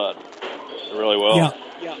your blood really well.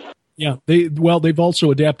 Yeah. They've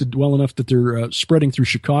also adapted well enough that they're spreading through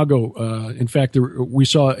Chicago. In fact, we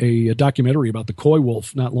saw a documentary about the coy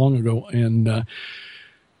wolf not long ago, and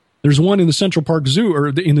there's one in the Central Park Zoo, or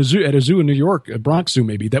in the zoo, at a zoo in New York, a Bronx Zoo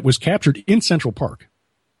maybe, that was captured in Central Park.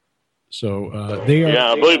 So they are.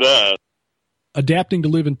 Yeah, I believe that. Adapting to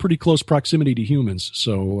live in pretty close proximity to humans.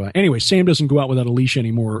 So anyway, Sam doesn't go out without a leash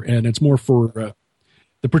anymore, and it's more for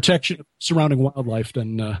the protection of surrounding wildlife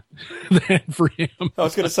than for him. I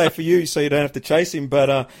was going to say for you, so you don't have to chase him,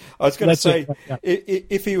 but I was going to say,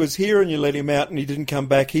 if he was here and you let him out and he didn't come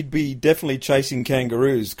back, he'd be definitely chasing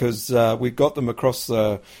kangaroos, because we've got them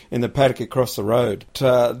in the paddock across the road.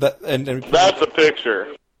 That's a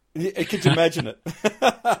picture. Could you imagine it?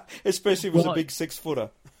 Especially if it was a big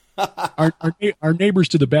 6-footer. Our neighbors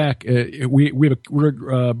to the back, we're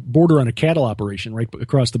a border on a cattle operation right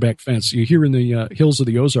across the back fence. Here in the hills of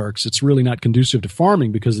the Ozarks, it's really not conducive to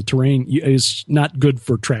farming because the terrain is not good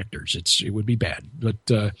for tractors. It would be bad. But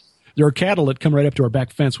there are cattle that come right up to our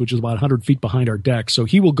back fence, which is about 100 feet behind our deck. So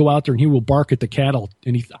he will go out there and he will bark at the cattle,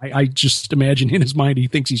 and I just imagine in his mind he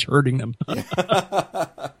thinks he's hurting them.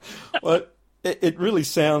 Well, it really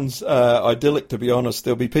sounds idyllic, to be honest.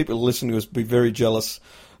 There'll be people listening to us be very jealous.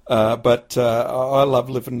 But I love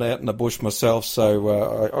living out in the bush myself,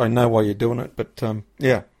 so I know why you're doing it. But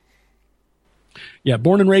yeah. Yeah,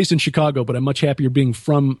 born and raised in Chicago, but I'm much happier being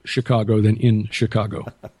from Chicago than in Chicago.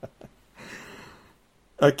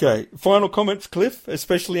 Okay, final comments, Cliff,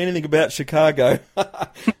 especially anything about Chicago.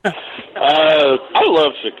 I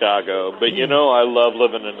love Chicago, but I love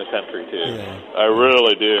living in the country too. Yeah. I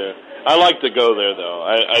really do. I like to go there though.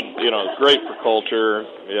 It's great for culture,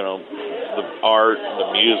 the art,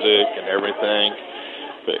 the music, and everything.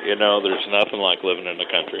 But there's nothing like living in the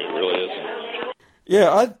country. It really isn't.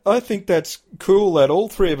 Yeah, I think that's cool that all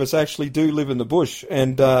 3 of us actually do live in the bush,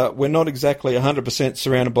 and we're not exactly 100%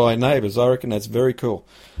 surrounded by neighbours. I reckon that's very cool.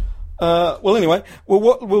 Well, anyway,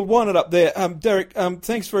 we'll wind it up there. Derek,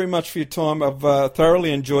 thanks very much for your time. I've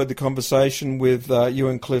thoroughly enjoyed the conversation with you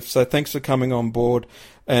and Cliff, so thanks for coming on board.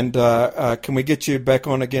 And can we get you back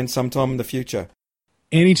on again sometime in the future?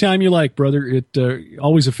 Anytime you like, brother. It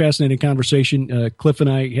always a fascinating conversation. Cliff and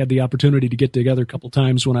I had the opportunity to get together a couple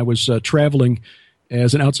times when I was traveling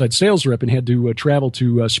as an outside sales rep and had to travel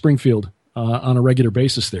to Springfield on a regular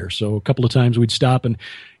basis there. So a couple of times we'd stop and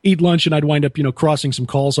eat lunch, and I'd wind up, crossing some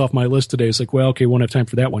calls off my list today. It's like, well, okay, won't have time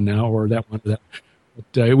for that one now, or that one or that.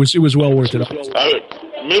 But it was well worth it.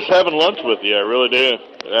 I miss having lunch with you. I really do.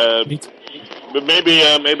 But maybe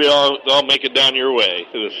I'll make it down your way.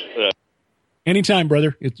 Anytime,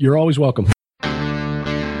 brother. You're always welcome.